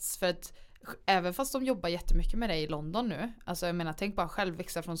plats. För att även fast de jobbar jättemycket med det i London nu, alltså jag menar, tänk bara själv,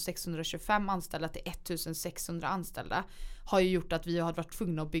 växa från 625 anställda till 1600 anställda har ju gjort att vi har varit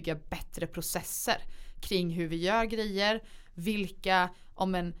tvungna att bygga bättre processer kring hur vi gör grejer,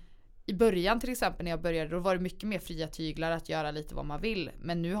 i början till exempel när jag började, då var det mycket mer fria tyglar att göra lite vad man vill,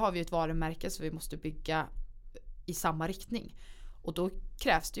 men nu har vi ett varumärke så vi måste bygga i samma riktning, och då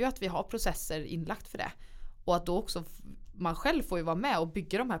krävs det ju att vi har processer inlagt för det, och att då också man själv får ju vara med och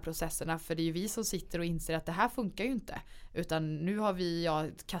bygga de här processerna, för det är ju vi som sitter och inser att det här funkar ju inte, utan nu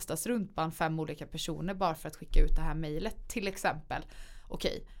har kastats runt bland 5 olika personer bara för att skicka ut det här mejlet till exempel.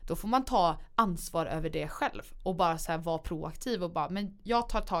 Okej, då får man ta ansvar över det själv och bara så här vara proaktiv och bara, men jag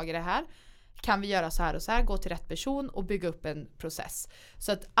tar tag i det här, kan vi göra så här och så här, gå till rätt person och bygga upp en process.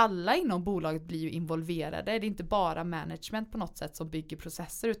 Så att alla inom bolaget blir ju involverade. Det är inte bara management på något sätt som bygger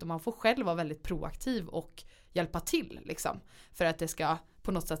processer, utan man får själv vara väldigt proaktiv och hjälpa till liksom, för att det ska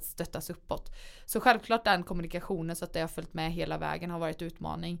på något sätt stöttas uppåt. Så självklart den kommunikationen, så att det har följt med hela vägen, har varit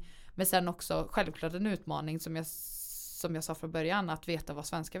utmaning. Men sen också självklart en utmaning som jag sa från början, att veta vad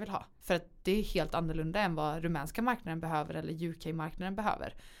svenskar vill ha. För att det är helt annorlunda än vad rumänska marknaden behöver eller UK-marknaden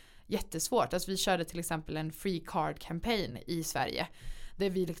behöver. Jättesvårt. Alltså vi körde till exempel en free card campaign i Sverige.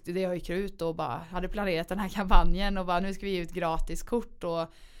 Det jag gick ut och bara hade planerat den här kampanjen och bara, nu ska vi ge ut gratis kort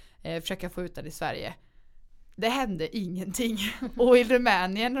och försöka få ut den i Sverige. Det hände ingenting. Och i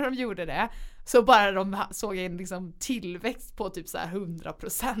Rumänien när de gjorde det, så bara de såg en liksom tillväxt på typ så här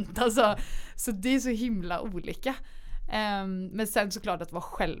 100%. Alltså, så det är så himla olika. Men sen såklart att vara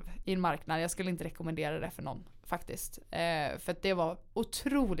själv i en marknad, jag skulle inte rekommendera det för någon faktiskt. För att det var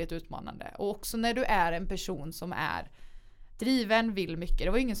otroligt utmanande. Och också när du är en person som är driven, vill mycket. Det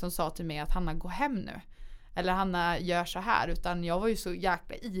var ingen som sa till mig att Hanna, gå hem nu. Eller Hanna, gör så här. Utan jag var ju så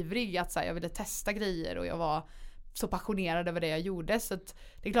jäkla ivrig att så här, jag ville testa grejer och jag var så passionerad över det jag gjorde. Så att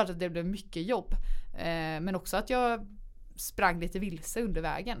det är klart att det blev mycket jobb. Men också att jag sprang lite vilse under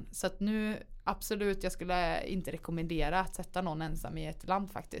vägen. Så att nu absolut, jag skulle inte rekommendera att sätta någon ensam i ett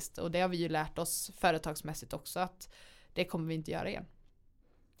land faktiskt. Och det har vi ju lärt oss företagsmässigt också, att det kommer vi inte göra igen.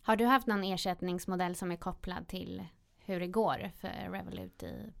 Har du haft någon ersättningsmodell som är kopplad till hur det går för Revolut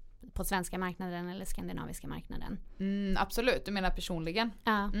på svenska marknaden eller skandinaviska marknaden? Absolut, du menar personligen?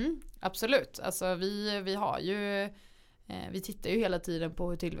 Ja. Absolut, alltså vi har ju vi tittar ju hela tiden på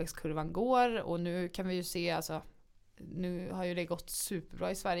hur tillväxtkurvan går, och nu kan vi ju se, alltså nu har ju det gått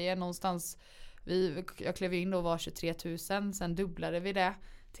superbra i Sverige någonstans. Jag klev in och var 23 000, sen dubblade vi det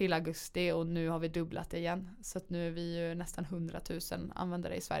till augusti och nu har vi dubblat det igen. Så att nu är vi ju nästan 100 000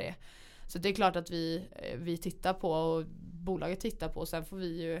 användare i Sverige. Så det är klart att vi tittar på, och bolaget tittar på, och sen får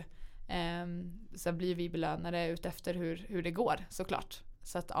vi ju sen blir vi belönade ut efter hur det går såklart.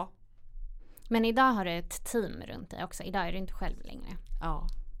 Så att ja. Men idag har du ett team runt dig också. Idag är du inte själv längre. Ja.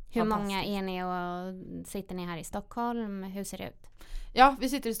 Hur många är ni och sitter ni här i Stockholm? Hur ser det ut? Ja, vi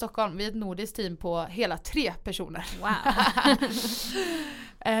sitter i Stockholm. Vi är ett nordiskt team på hela 3 personer. Wow.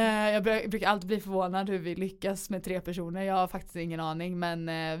 Jag brukar alltid bli förvånad hur vi lyckas med 3 personer. Jag har faktiskt ingen aning, men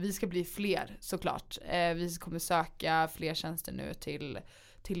vi ska bli fler såklart. Vi kommer söka fler tjänster nu till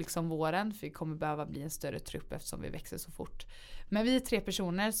liksom våren, för vi kommer behöva bli en större trupp eftersom vi växer så fort. Men vi är 3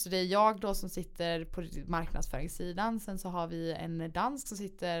 personer, så det är jag då som sitter på marknadsföringssidan. Sen så har vi en dansk som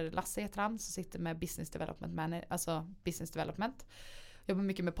sitter, Lasse heter han, som sitter med business development. Jobbar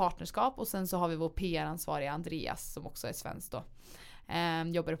mycket med partnerskap, och sen så har vi vår PR-ansvariga Andreas som också är svensk då.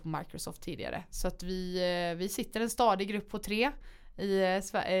 Jobbade på Microsoft tidigare. Så att vi sitter en stadig grupp på 3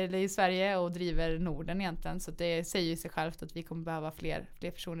 i Sverige och driver Norden egentligen. Så det säger ju sig självt att vi kommer behöva fler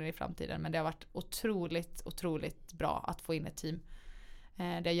personer i framtiden. Men det har varit otroligt bra att få in ett team.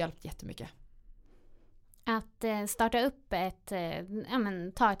 Det har hjälpt jättemycket. Att starta upp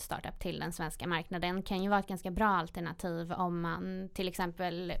ta ett startup till den svenska marknaden kan ju vara ett ganska bra alternativ om man till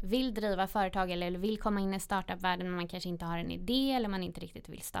exempel vill driva företag eller vill komma in i startup-världen, men man kanske inte har en idé eller man inte riktigt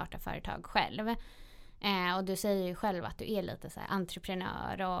vill starta företag själv. Och du säger ju själv att du är lite så här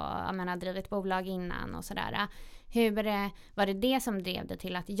entreprenör och har drivit bolag innan och sådär. Var det som drev dig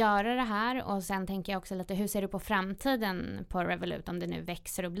till att göra det här? Och sen tänker jag också lite, hur ser du på framtiden på Revolut om det nu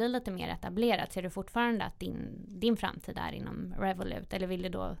växer och blir lite mer etablerat? Ser du fortfarande att din framtid är inom Revolut, eller vill du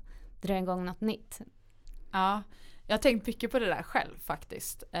då dra igång något nytt? Ja, jag har tänkt mycket på det där själv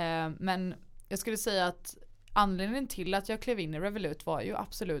faktiskt. Men jag skulle säga att anledningen till att jag klev in i Revolut var ju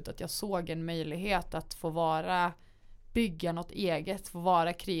absolut att jag såg en möjlighet att få bygga något eget, få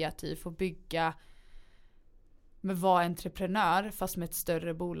vara kreativ, få bygga, men vara entreprenör fast med ett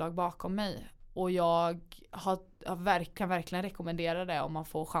större bolag bakom mig. Och jag kan verkligen rekommendera det om man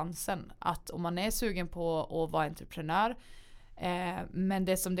får chansen. Att om man är sugen på att vara entreprenör, men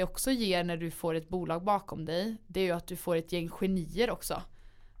det som det också ger när du får ett bolag bakom dig, det är ju att du får ett gäng genier också.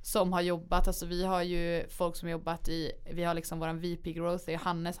 Som har jobbat, alltså vi har ju folk som har jobbat vi har liksom våran VP Growth, det är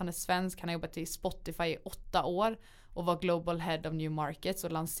Hannes, han är svensk, han har jobbat i Spotify i 8 år och var Global Head of New Markets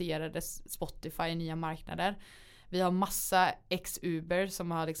och lanserade Spotify i nya marknader. Vi har massa ex-Uber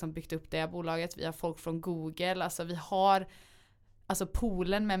som har liksom byggt upp det bolaget, vi har folk från Google, alltså vi har, alltså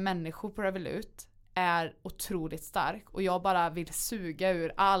poolen med människor på Revolut är otroligt stark och jag bara vill suga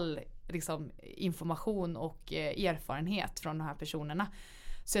ur all liksom information och erfarenhet från de här personerna.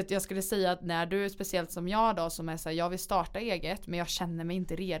 Så att jag skulle säga att när du, speciellt som jag då, som är så här, jag vill starta eget men jag känner mig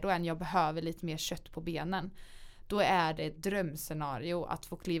inte redo än, jag behöver lite mer kött på benen. Då är det ett drömscenario att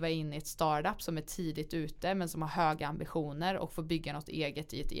få kliva in i ett startup som är tidigt ute men som har höga ambitioner och få bygga något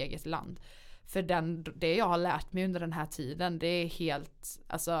eget i ett eget land. För det jag har lärt mig under den här tiden, det är helt,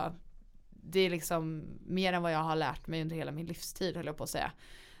 alltså det är liksom mer än vad jag har lärt mig under hela min livstid, höll jag på att säga.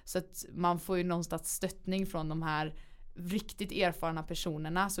 Så att man får ju någonstans stöttning från de här riktigt erfarna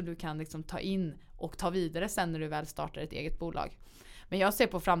personerna så du kan liksom ta in och ta vidare sen när du väl startar ett eget bolag. Men jag ser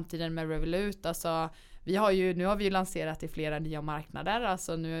på framtiden med Revolut, alltså nu har vi ju lanserat i flera nya marknader,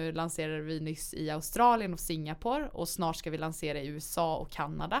 alltså nu lanserar vi nyss i Australien och Singapore och snart ska vi lansera i USA och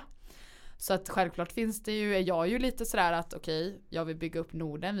Kanada. Så att självklart är jag ju lite sådär att okej, jag vill bygga upp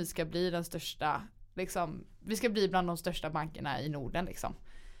Norden, vi ska bli den största, liksom, vi ska bli bland de största bankerna i Norden liksom.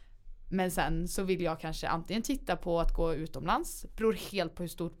 Men sen så vill jag kanske antingen titta på att gå utomlands, beror helt på hur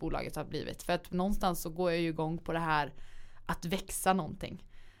stort bolaget har blivit. För att någonstans så går jag ju igång på det här att växa någonting.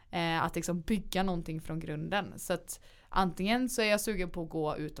 Att liksom bygga någonting från grunden. Så att antingen så är jag sugen på att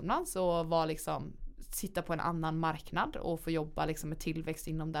gå utomlands och sitta på en annan marknad och få jobba liksom med tillväxt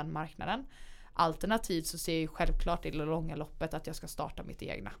inom den marknaden. Alternativt så ser jag ju självklart i det långa loppet att jag ska starta mitt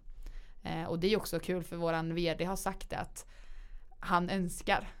egna. Och det är också kul för våran vd har sagt det att han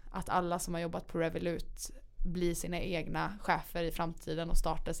önskar att alla som har jobbat på Revolut blir sina egna chefer i framtiden och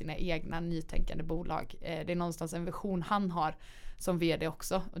startar sina egna nytänkande bolag. Det är någonstans en vision han har som vd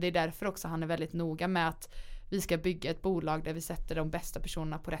också. Och det är därför också han är väldigt noga med att vi ska bygga ett bolag där vi sätter de bästa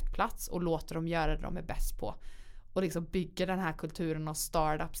personerna på rätt plats och låter dem göra det de är bäst på. Och liksom bygga den här kulturen av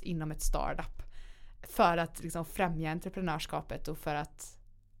startups inom ett startup. För att liksom främja entreprenörskapet och för att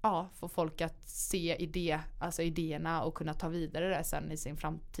få folk att se idéerna och kunna ta vidare det sen i sin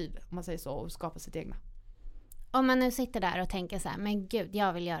framtid, om man säger så, och skapa sitt egna. Om man nu sitter där och tänker så här, men gud,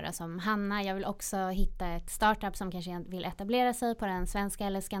 jag vill göra som Hanna, jag vill också hitta ett startup som kanske vill etablera sig på den svenska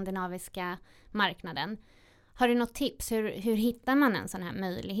eller skandinaviska marknaden. Har du något tips? Hur hittar man en sån här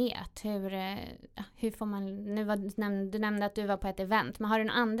möjlighet? Hur får man, du nämnde att du var på ett event, men har du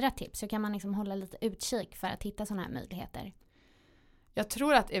några andra tips? Hur kan man liksom hålla lite utkik för att hitta såna här möjligheter? Jag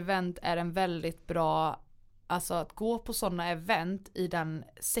tror att event är en väldigt bra, alltså att gå på sådana event i den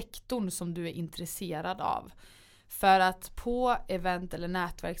sektorn som du är intresserad av. För att på event eller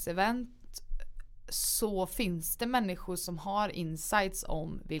nätverksevent så finns det människor som har insights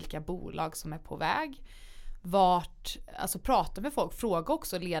om vilka bolag som är på väg. Alltså prata med folk, fråga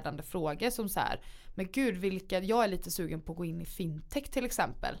också ledande frågor som så här, men gud, jag är lite sugen på att gå in i fintech till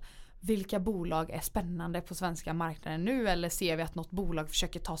exempel. Vilka bolag är spännande på svenska marknaden nu, eller ser vi att något bolag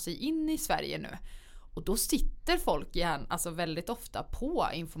försöker ta sig in i Sverige nu? Och då sitter folk igen, alltså väldigt ofta på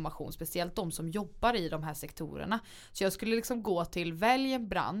information, speciellt de som jobbar i de här sektorerna. Så jag skulle liksom gå till, välj en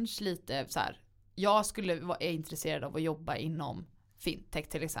bransch lite så här. Jag är intresserad av att jobba inom fintech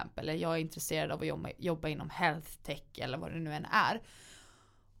till exempel, eller jag är intresserad av att jobba inom health tech eller vad det nu än är.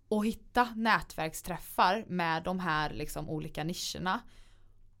 Och hitta nätverksträffar med de här liksom olika nischerna.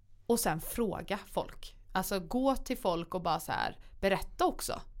 Och sen fråga folk. Alltså gå till folk och bara så här, berätta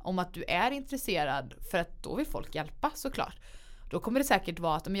också om att du är intresserad, för att då vill folk hjälpa såklart. Då kommer det säkert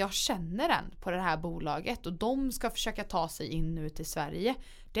vara att jag känner en på det här bolaget och de ska försöka ta sig in nu till Sverige.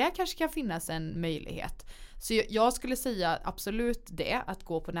 Det kanske kan finnas en möjlighet. Så jag skulle säga absolut det, att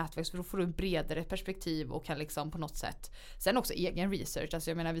gå på nätverk, för då får du en bredare perspektiv och kan liksom på något sätt. Sen också egen research. Alltså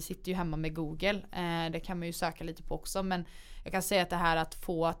jag menar, vi sitter ju hemma med Google. Det kan man ju söka lite på också. Men jag kan säga att det här att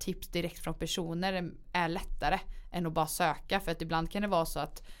få tips direkt från personer är lättare än att bara söka. För att ibland kan det vara så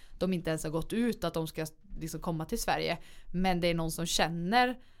att de inte ens har gått ut att de ska liksom komma till Sverige. Men det är någon som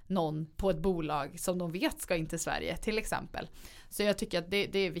känner någon på ett bolag som de vet ska in till Sverige till exempel. Så jag tycker att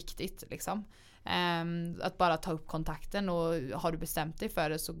det är viktigt liksom. Att bara ta upp kontakten, och har du bestämt dig för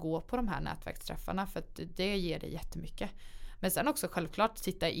det så gå på de här nätverksträffarna, för att det ger dig jättemycket. Men sen också självklart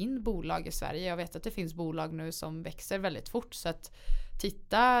titta in bolag i Sverige. Jag vet att det finns bolag nu som växer väldigt fort, så att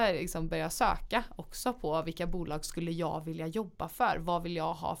börja söka också på vilka bolag skulle jag vilja jobba för, vad vill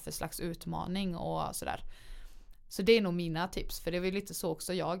jag ha för slags utmaning och sådär. Så det är nog mina tips, för det var lite så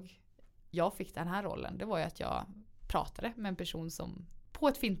också jag fick den här rollen. Det var ju att jag pratade med en person som på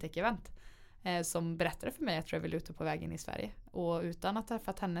ett fintech-event som berättade för mig att Revolut är på väg in i Sverige, och utan att ha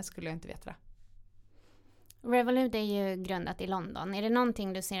träffat henne skulle jag inte veta det. Revolut är ju grundat i London. Är det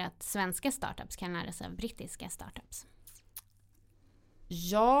någonting du ser att svenska startups kan lära sig av brittiska startups?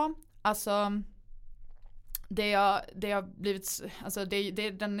 Ja, alltså den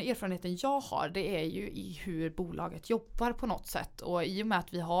erfarenheten jag har, det är ju i hur bolaget jobbar på något sätt. Och i och med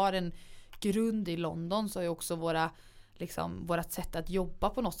att vi har en grund i London så är också vårat sätt att jobba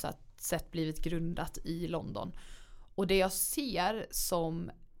på något sätt blivit grundat i London. Och det jag ser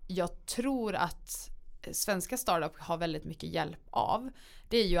som jag tror att svenska startup har väldigt mycket hjälp av,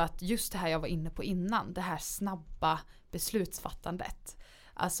 det är ju att just det här jag var inne på innan, det här snabba beslutsfattandet.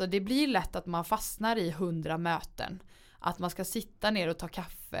 Alltså det blir lätt att man fastnar i 100 möten, att man ska sitta ner och ta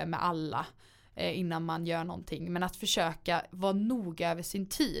kaffe med alla innan man gör någonting, men att försöka vara noga över sin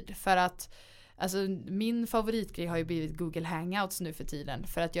tid, för att alltså min favoritgrej har ju blivit Google Hangouts nu för tiden,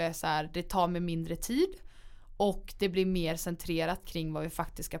 för att jag är så här, det tar mig mindre tid och det blir mer centrerat kring vad vi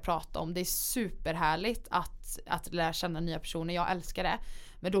faktiskt ska prata om. Det är superhärligt att lära känna nya personer, jag älskar det.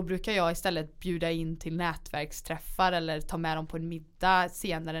 Men då brukar jag istället bjuda in till nätverksträffar eller ta med dem på en middag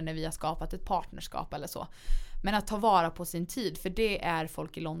senare när vi har skapat ett partnerskap eller så. Men att ta vara på sin tid, för det är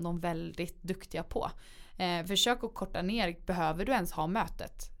folk i London väldigt duktiga på. Försök att korta ner, behöver du ens ha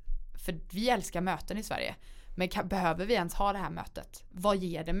mötet? För vi älskar möten i Sverige. Men behöver vi ens ha det här mötet? Vad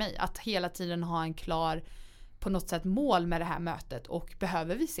ger det mig? Att hela tiden ha en klar på något sätt mål med det här mötet, och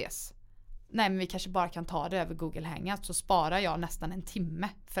behöver vi ses? Nej, men vi kanske bara kan ta det över Google Hangouts, så sparar jag nästan en timme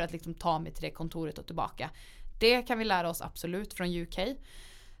för att ta mig till det kontoret och tillbaka. Det kan vi lära oss absolut från UK.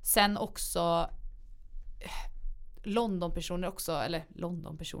 Sen också Londonpersoner också, eller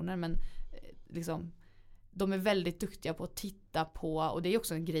Londonpersoner, men de är väldigt duktiga på att titta på, och det är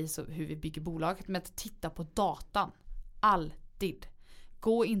också en grej så hur vi bygger bolaget, med att titta på datan. Alltid.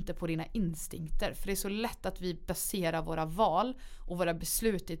 Gå inte på dina instinkter, för det är så lätt att vi baserar våra val och våra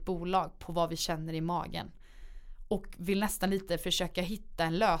beslut i ett bolag på vad vi känner i magen. Och vill nästan lite försöka hitta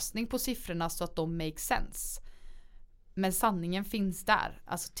en lösning på siffrorna så att de make sense. Men sanningen finns där.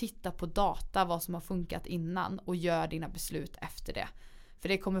 Alltså titta på data, vad som har funkat innan, och gör dina beslut efter det. För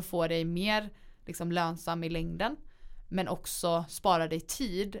det kommer få dig mer lönsam i längden, men också spara dig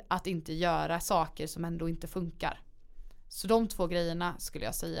tid att inte göra saker som ändå inte funkar. Så de 2 grejerna skulle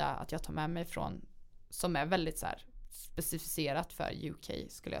jag säga att jag tar med mig från, som är väldigt så här specificerat för UK,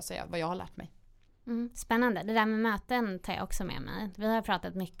 skulle jag säga, vad jag har lärt mig. Spännande. Det där med möten tar jag också med mig. Vi har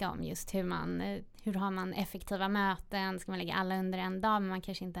pratat mycket om just hur har man effektiva möten, ska man lägga alla under en dag, men man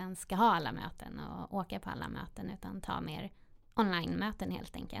kanske inte ens ska ha alla möten och åka på alla möten, utan ta mer online-möten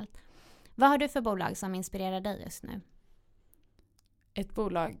helt enkelt. Vad har du för bolag som inspirerar dig just nu? Ett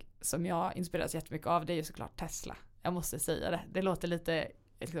bolag som jag inspireras jättemycket av, det är ju såklart Tesla. Jag måste säga det. Det låter lite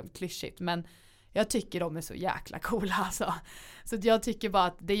klyschigt, men jag tycker de är så jäkla coola alltså. Så jag tycker bara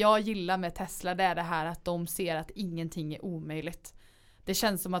att det jag gillar med Tesla, det är det här att de ser att ingenting är omöjligt. Det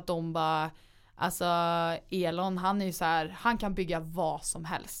känns som att de bara, alltså Elon, han är ju så här, han kan bygga vad som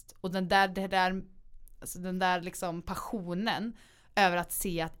helst. Och den där passionen över att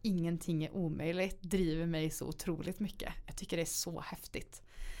se att ingenting är omöjligt driver mig så otroligt mycket. Jag tycker det är så häftigt.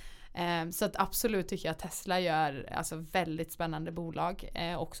 Så att absolut tycker jag att Tesla gör väldigt spännande bolag.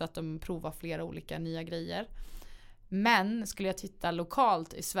 Också att de provar flera olika nya grejer. Men skulle jag titta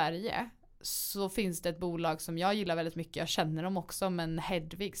lokalt i Sverige, så finns det ett bolag som jag gillar väldigt mycket. Jag känner dem också, men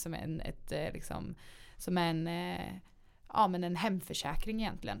Hedvig som är en hemförsäkring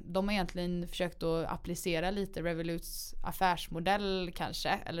egentligen. De har egentligen försökt att applicera lite Revoluts affärsmodell kanske,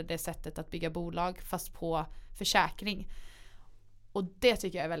 eller det sättet att bygga bolag fast på försäkring. Och det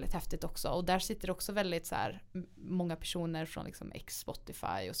tycker jag är väldigt häftigt också. Och där sitter också väldigt så här många personer från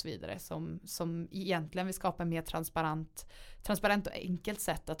Spotify och så vidare som egentligen vill skapa mer transparent och enkelt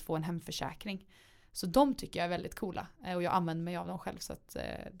sätt att få en hemförsäkring. Så de tycker jag är väldigt coola. Och jag använder mig av dem själv, så att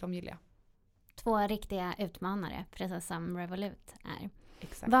de gillar jag. 2 riktiga utmanare, precis som Revolut är.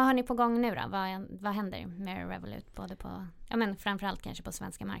 Exakt. Vad har ni på gång nu då? Vad händer med Revolut? Både på, framförallt kanske på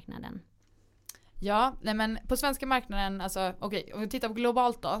svenska marknaden. Ja, nej men på svenska marknaden, alltså okej, om vi tittar på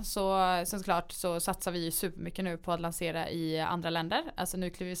globalt då, så såklart så satsar vi ju supermycket nu på att lansera i andra länder. Alltså nu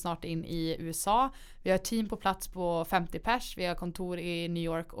kliver vi snart in i USA. Vi har ett team på plats på 50 pers, vi har kontor i New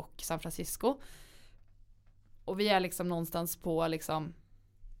York och San Francisco. Och vi är liksom någonstans på liksom,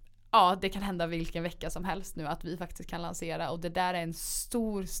 ja, det kan hända vilken vecka som helst nu att vi faktiskt kan lansera, och det där är en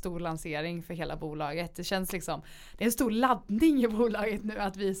stor lansering för hela bolaget. Det känns liksom, det är en stor laddning i bolaget nu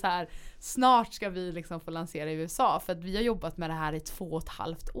att vi så här, snart ska vi liksom få lansera i USA, för att vi har jobbat med det här i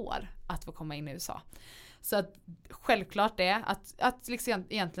 2,5 år att få komma in i USA. Så att självklart det att liksom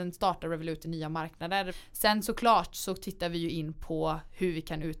egentligen starta Revolut i nya marknader. Sen såklart så tittar vi ju in på hur vi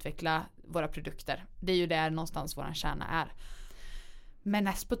kan utveckla våra produkter. Det är ju där någonstans våran kärna är. Men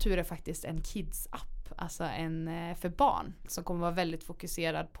näst på tur är faktiskt en kids-app, alltså en för barn, som kommer vara väldigt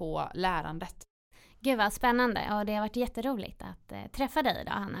fokuserad på lärandet. Gud vad spännande, och det har varit jätteroligt att träffa dig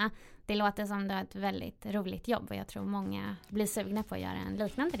idag, Hanna. Det låter som du har ett väldigt roligt jobb, och jag tror många blir sugna på att göra en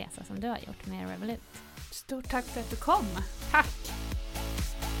liknande resa som du har gjort med Revolut. Stort tack för att du kom. Tack!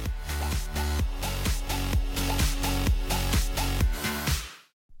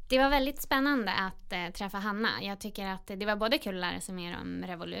 Det var väldigt spännande att träffa Hanna. Jag tycker att det var både kul att lära sig mer om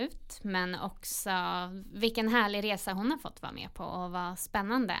Revolut, men också vilken härlig resa hon har fått vara med på, och vad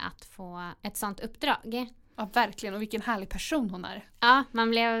spännande att få ett sånt uppdrag. Ja, verkligen. Och vilken härlig person hon är. Ja,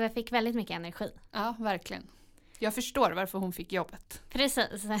 man fick väldigt mycket energi. Ja, verkligen. Jag förstår varför hon fick jobbet.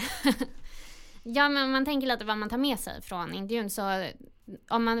 Precis. Ja, men om man tänker lite vad man tar med sig från intervjun, så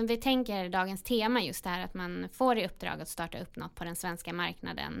om vi tänker dagens tema, just det här att man får i uppdrag att starta upp något på den svenska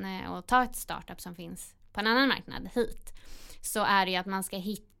marknaden och ta ett startup som finns på en annan marknad hit, så är det ju att man ska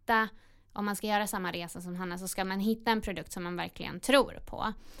hitta, om man ska göra samma resa som Hanna, så ska man hitta en produkt som man verkligen tror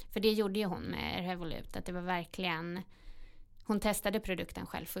på. För det gjorde ju hon med Revolut, att det var verkligen, hon testade produkten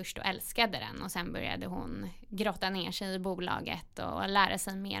själv först och älskade den, och sen började hon grotta ner sig i bolaget och lära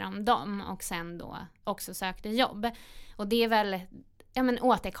sig mer om dem, och sen då också sökte jobb. Och det är väl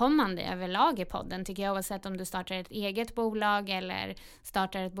återkommande överlag i podden, tycker jag, oavsett om du startar ett eget bolag eller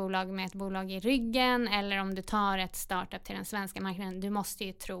startar ett bolag med ett bolag i ryggen, eller om du tar ett startup till den svenska marknaden. Du måste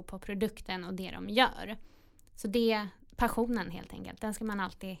ju tro på produkten och det de gör. Så det, passionen helt enkelt,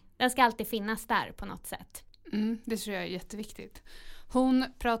 den ska alltid finnas där på något sätt. Det tror jag är jätteviktigt. Hon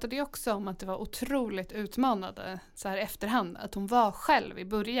pratade ju också om att det var otroligt utmanande så här efterhand, att hon var själv i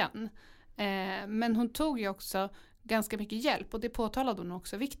början. Men hon tog ju också ganska mycket hjälp, och det påtalade hon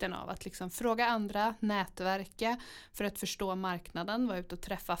också vikten av, att liksom fråga andra, nätverka för att förstå marknaden, vara ute och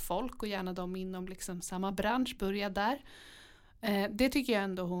träffa folk, och gärna de inom liksom samma bransch, börja där. Det tycker jag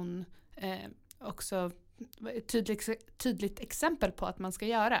ändå hon också ett tydligt exempel på att man ska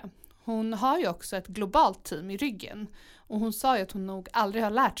göra. Hon har ju också ett globalt team i ryggen, och hon sa ju att hon nog aldrig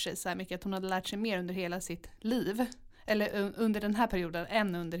har lärt sig så här mycket, att hon hade lärt sig mer under hela sitt liv, eller under den här perioden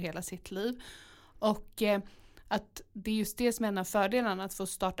än under hela sitt liv. Och att det är just det som är en av fördelarna, att få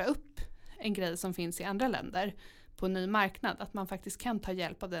starta upp en grej som finns i andra länder på en ny marknad, att man faktiskt kan ta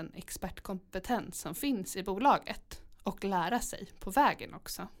hjälp av den expertkompetens som finns i bolaget och lära sig på vägen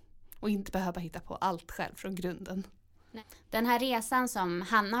också, och inte behöva hitta på allt själv från grunden. Den här resan som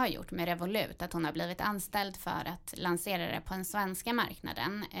Hanna har gjort med Revolut, att hon har blivit anställd för att lansera det på den svenska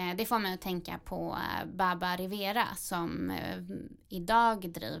marknaden, det får mig att tänka på Baba Rivera, som idag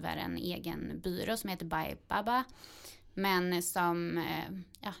driver en egen byrå som heter By Baba, men som,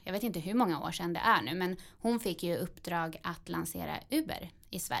 jag vet inte hur många år sedan det är nu, men hon fick ju uppdrag att lansera Uber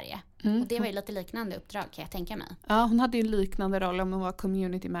i Sverige. Och det var ju lite liknande uppdrag, kan jag tänka mig. Ja, hon hade ju en liknande roll, om hon var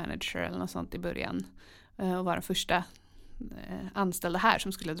community manager eller något sånt i början, och var den första anställda här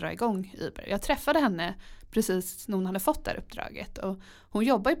som skulle dra igång Uber. Jag träffade henne precis när hon hade fått det här uppdraget, och hon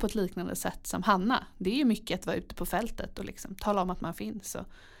jobbar ju på ett liknande sätt som Hanna. Det är ju mycket att vara ute på fältet och liksom tala om att man finns och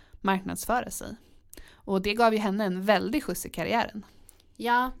marknadsföra sig. Och det gav ju henne en väldig skjuts i karriären.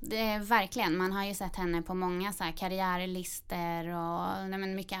 Ja, det är verkligen. Man har ju sett henne på många så här karriärlister och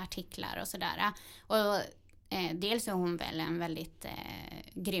mycket artiklar och sådär. Och dels är hon väl en väldigt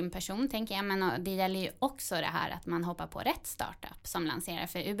grym person, tänker jag, men det gäller ju också det här att man hoppar på rätt startup som lanserar,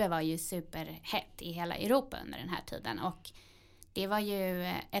 för Uber var ju superhett i hela Europa under den här tiden, och det var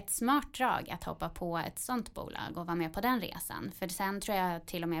ju ett smart drag att hoppa på ett sånt bolag och vara med på den resan, för sen tror jag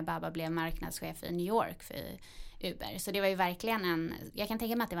till och med Baba blev marknadschef i New York för Uber, så det var ju verkligen jag kan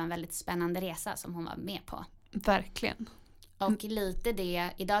tänka mig att det var en väldigt spännande resa som hon var med på. Verkligen. Och lite det,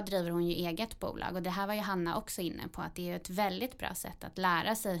 idag driver hon ju eget bolag, och det här var ju Hanna också inne på, att det är ett väldigt bra sätt att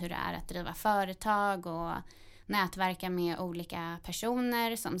lära sig hur det är att driva företag och nätverka med olika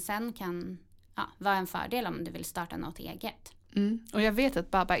personer som sen kan vara en fördel om du vill starta något eget. Och jag vet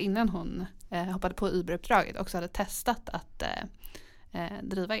att Baba, innan hon hoppade på Uber-uppdraget också hade testat att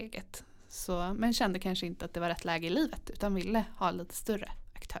driva eget. Men kände kanske inte att det var rätt läge i livet utan ville ha lite större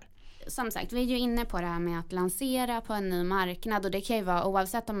aktör. Som sagt, vi är ju inne på det här med att lansera på en ny marknad, och det kan ju vara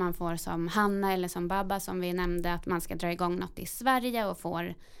oavsett om man får som Hanna eller som Babba som vi nämnde, att man ska dra igång något i Sverige och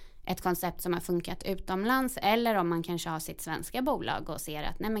får ett koncept som har funkat utomlands, eller om man kanske har sitt svenska bolag och ser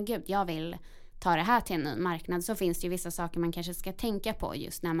att nej men gud, jag vill ta det här till en ny marknad, så finns det ju vissa saker man kanske ska tänka på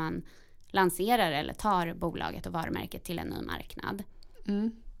just när man lanserar eller tar bolaget och varumärket till en ny marknad.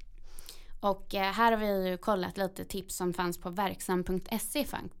 Mm. Och här har vi ju kollat lite tips som fanns på verksam.se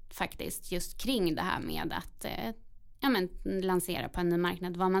faktiskt, just kring det här med att lansera på en ny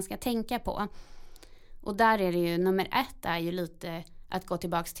marknad, vad man ska tänka på. Och där är det ju, nummer 1 är ju lite att gå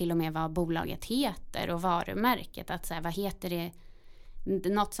tillbaks till och med vad bolaget heter och varumärket. Att säga, vad heter det?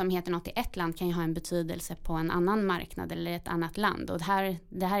 Något som heter något i ett land kan ju ha en betydelse på en annan marknad eller ett annat land. Och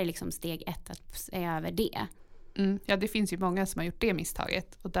det här är liksom steg 1 att se över det. Ja, det finns ju många som har gjort det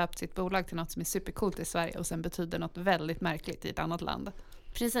misstaget och döpt sitt bolag till något som är supercoolt i Sverige och sen betyder något väldigt märkligt i ett annat land.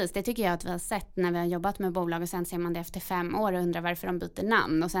 Precis, det tycker jag att vi har sett när vi har jobbat med bolag, och sen ser man det efter 5 år och undrar varför de byter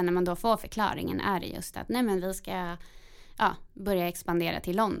namn. Och sen när man då får förklaringen är det just att nej, men vi ska börja expandera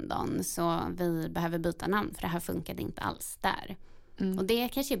till London, så vi behöver byta namn för det här funkade inte alls där. Och det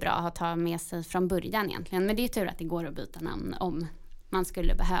kanske är bra att ta med sig från början egentligen, men det är tur att det går att byta namn om man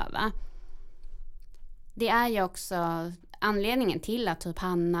skulle behöva. Det är ju också anledningen till att typ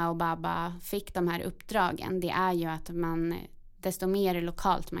Hanna och Babba fick de här uppdragen. Det är ju att desto mer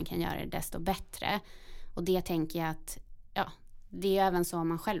lokalt man kan göra det, desto bättre. Och det tänker jag att det är även så om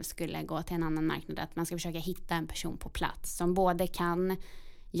man själv skulle gå till en annan marknad, att man ska försöka hitta en person på plats som både kan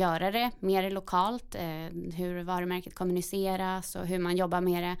göra det mer lokalt, hur varumärket kommuniceras och hur man jobbar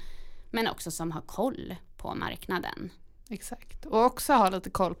med det, men också som har koll på marknaden. Exakt. Och också ha lite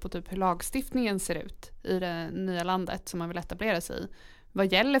koll på typ hur lagstiftningen ser ut i det nya landet som man vill etablera sig i.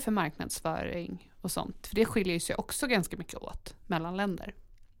 Vad gäller för marknadsföring och sånt. För det skiljer sig också ganska mycket åt mellan länder.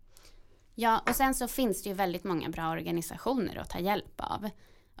 Ja, och sen så finns det ju väldigt många bra organisationer att ta hjälp av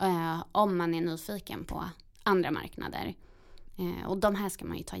om man är nyfiken på andra marknader. Och de här ska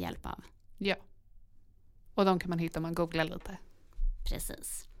man ju ta hjälp av. Ja. Och de kan man hitta om man googlar lite.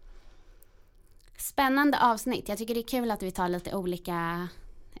 Precis. Spännande avsnitt. Jag tycker det är kul att vi tar lite olika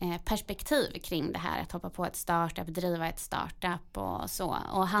perspektiv kring det här. Att hoppa på ett startup, driva ett startup och så.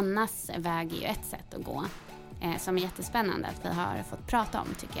 Och Hannas väg är ju ett sätt att gå. Som är jättespännande att vi har fått prata om,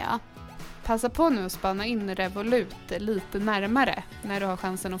 tycker jag. Passa på nu att spana in Revolut lite närmare när du har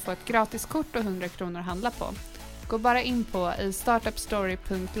chansen att få ett gratiskort och 100 kronor att handla på. Gå bara in på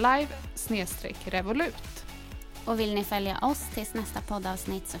startupstory.live/revolut. Och vill ni följa oss tills nästa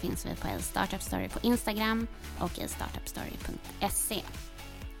poddavsnitt så finns vi på Startup Story på Instagram och i startupstory.se.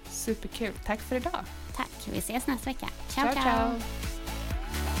 Superkul. Tack för idag. Tack. Vi ses nästa vecka. Ciao, ciao. Ciao.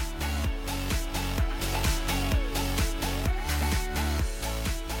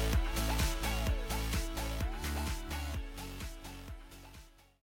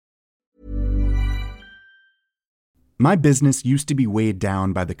 My business used to be weighed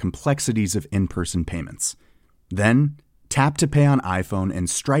down by the complexities of in-person payments. Then, Tap to Pay on iPhone and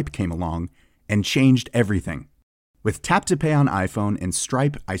Stripe came along and changed everything. With Tap to Pay on iPhone and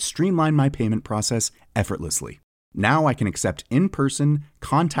Stripe, I streamlined my payment process effortlessly. Now I can accept in-person,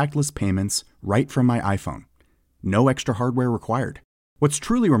 contactless payments right from my iPhone. No extra hardware required. What's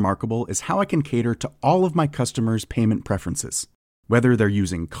truly remarkable is how I can cater to all of my customers' payment preferences. Whether they're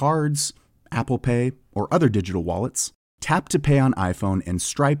using cards, Apple Pay, or other digital wallets, Tap to Pay on iPhone and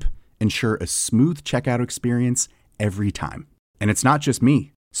Stripe ensure a smooth checkout experience every time. And it's not just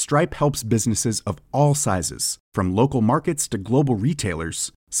me. Stripe helps businesses of all sizes, from local markets to global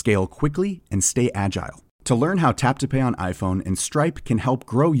retailers, scale quickly and stay agile. To learn how Tap to Pay on iPhone and Stripe can help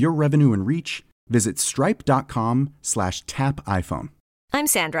grow your revenue and reach, visit stripe.com/tapiphone. I'm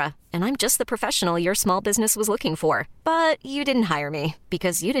Sandra, and I'm just the professional your small business was looking for. But you didn't hire me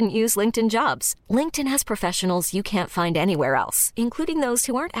because you didn't use LinkedIn Jobs. LinkedIn has professionals you can't find anywhere else, including those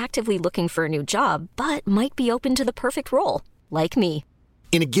who aren't actively looking for a new job, but might be open to the perfect role, like me.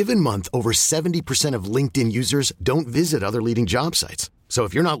 In a given month, over 70% of LinkedIn users don't visit other leading job sites. So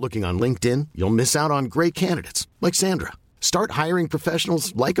if you're not looking on LinkedIn, you'll miss out on great candidates like Sandra. Start hiring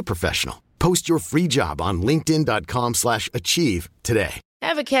professionals like a professional. Post your free job on linkedin.com/achieve today.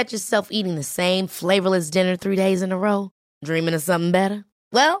 Ever catch yourself eating the same flavorless dinner 3 days in a row? Dreaming of something better?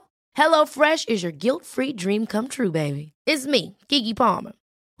 Well, HelloFresh is your guilt-free dream come true, baby. It's me, Keke Palmer.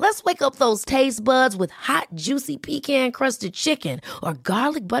 Let's wake up those taste buds with hot, juicy pecan-crusted chicken or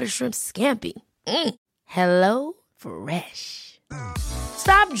garlic butter shrimp scampi. Hello Fresh.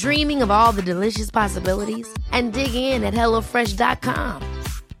 Stop dreaming of all the delicious possibilities and dig in at HelloFresh.com.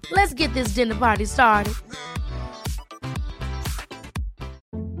 Let's get this dinner party started.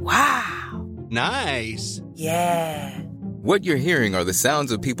 Wow. Nice. Yeah. What you're hearing are the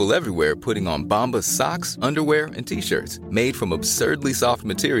sounds of people everywhere putting on Bombas socks, underwear, and T-shirts made from absurdly soft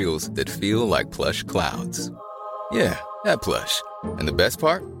materials that feel like plush clouds. Yeah, that plush. And the best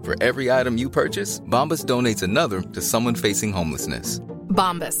part? For every item you purchase, Bombas donates another to someone facing homelessness.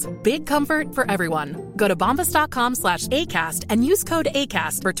 Bombas. Big comfort for everyone. Go to bombas.com/ACAST and use code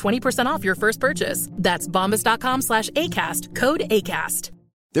ACAST for 20% off your first purchase. That's bombas.com/ACAST. Code ACAST.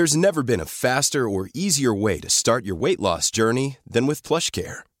 There's never been a faster or easier way to start your weight loss journey than with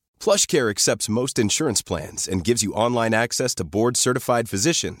PlushCare. PlushCare accepts most insurance plans and gives you online access to board-certified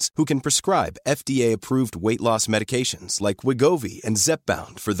physicians who can prescribe FDA-approved weight loss medications like Wegovy and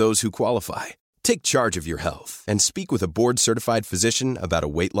Zepbound for those who qualify. Take charge of your health and speak with a board-certified physician about a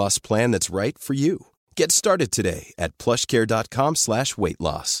weight loss plan that's right for you. Get started today at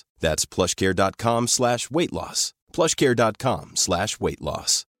plushcare.com/weight-loss. That's plushcare.com/weight-loss.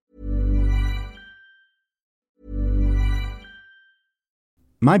 plushcare.com/weight-loss.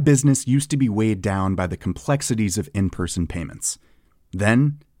 My business used to be weighed down by the complexities of in-person payments.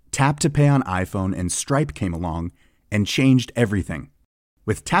 Then, Tap to Pay on iPhone and Stripe came along and changed everything.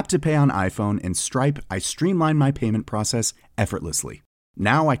 With Tap to Pay on iPhone and Stripe, I streamlined my payment process effortlessly.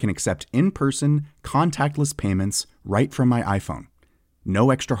 Now I can accept in-person, contactless payments right from my iPhone.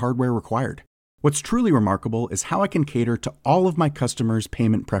 No extra hardware required. What's truly remarkable is how I can cater to all of my customers'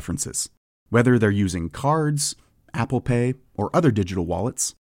 payment preferences. Whether they're using cards, Apple Pay, or other digital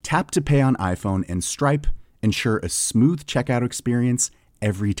wallets, Tap to Pay on iPhone and Stripe ensure a smooth checkout experience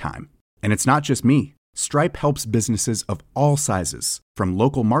every time. And it's not just me. Stripe helps businesses of all sizes, from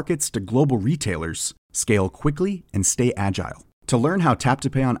local markets to global retailers, scale quickly and stay agile. To learn how Tap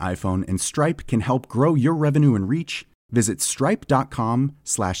to Pay on iPhone and Stripe can help grow your revenue and reach, visit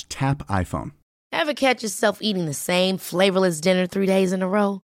stripe.com/tapiphone. Ever catch yourself eating the same flavorless dinner 3 days in a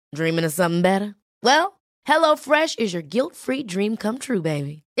row? Dreaming of something better? Well, HelloFresh is your guilt-free dream come true,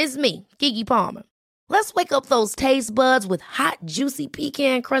 baby. It's me, Keke Palmer. Let's wake up those taste buds with hot, juicy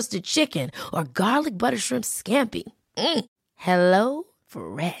pecan-crusted chicken or garlic butter shrimp scampi. Hello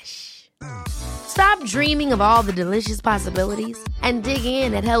Fresh. Stop dreaming of all the delicious possibilities and dig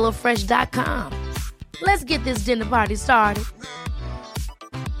in at HelloFresh.com. Let's get this dinner party started.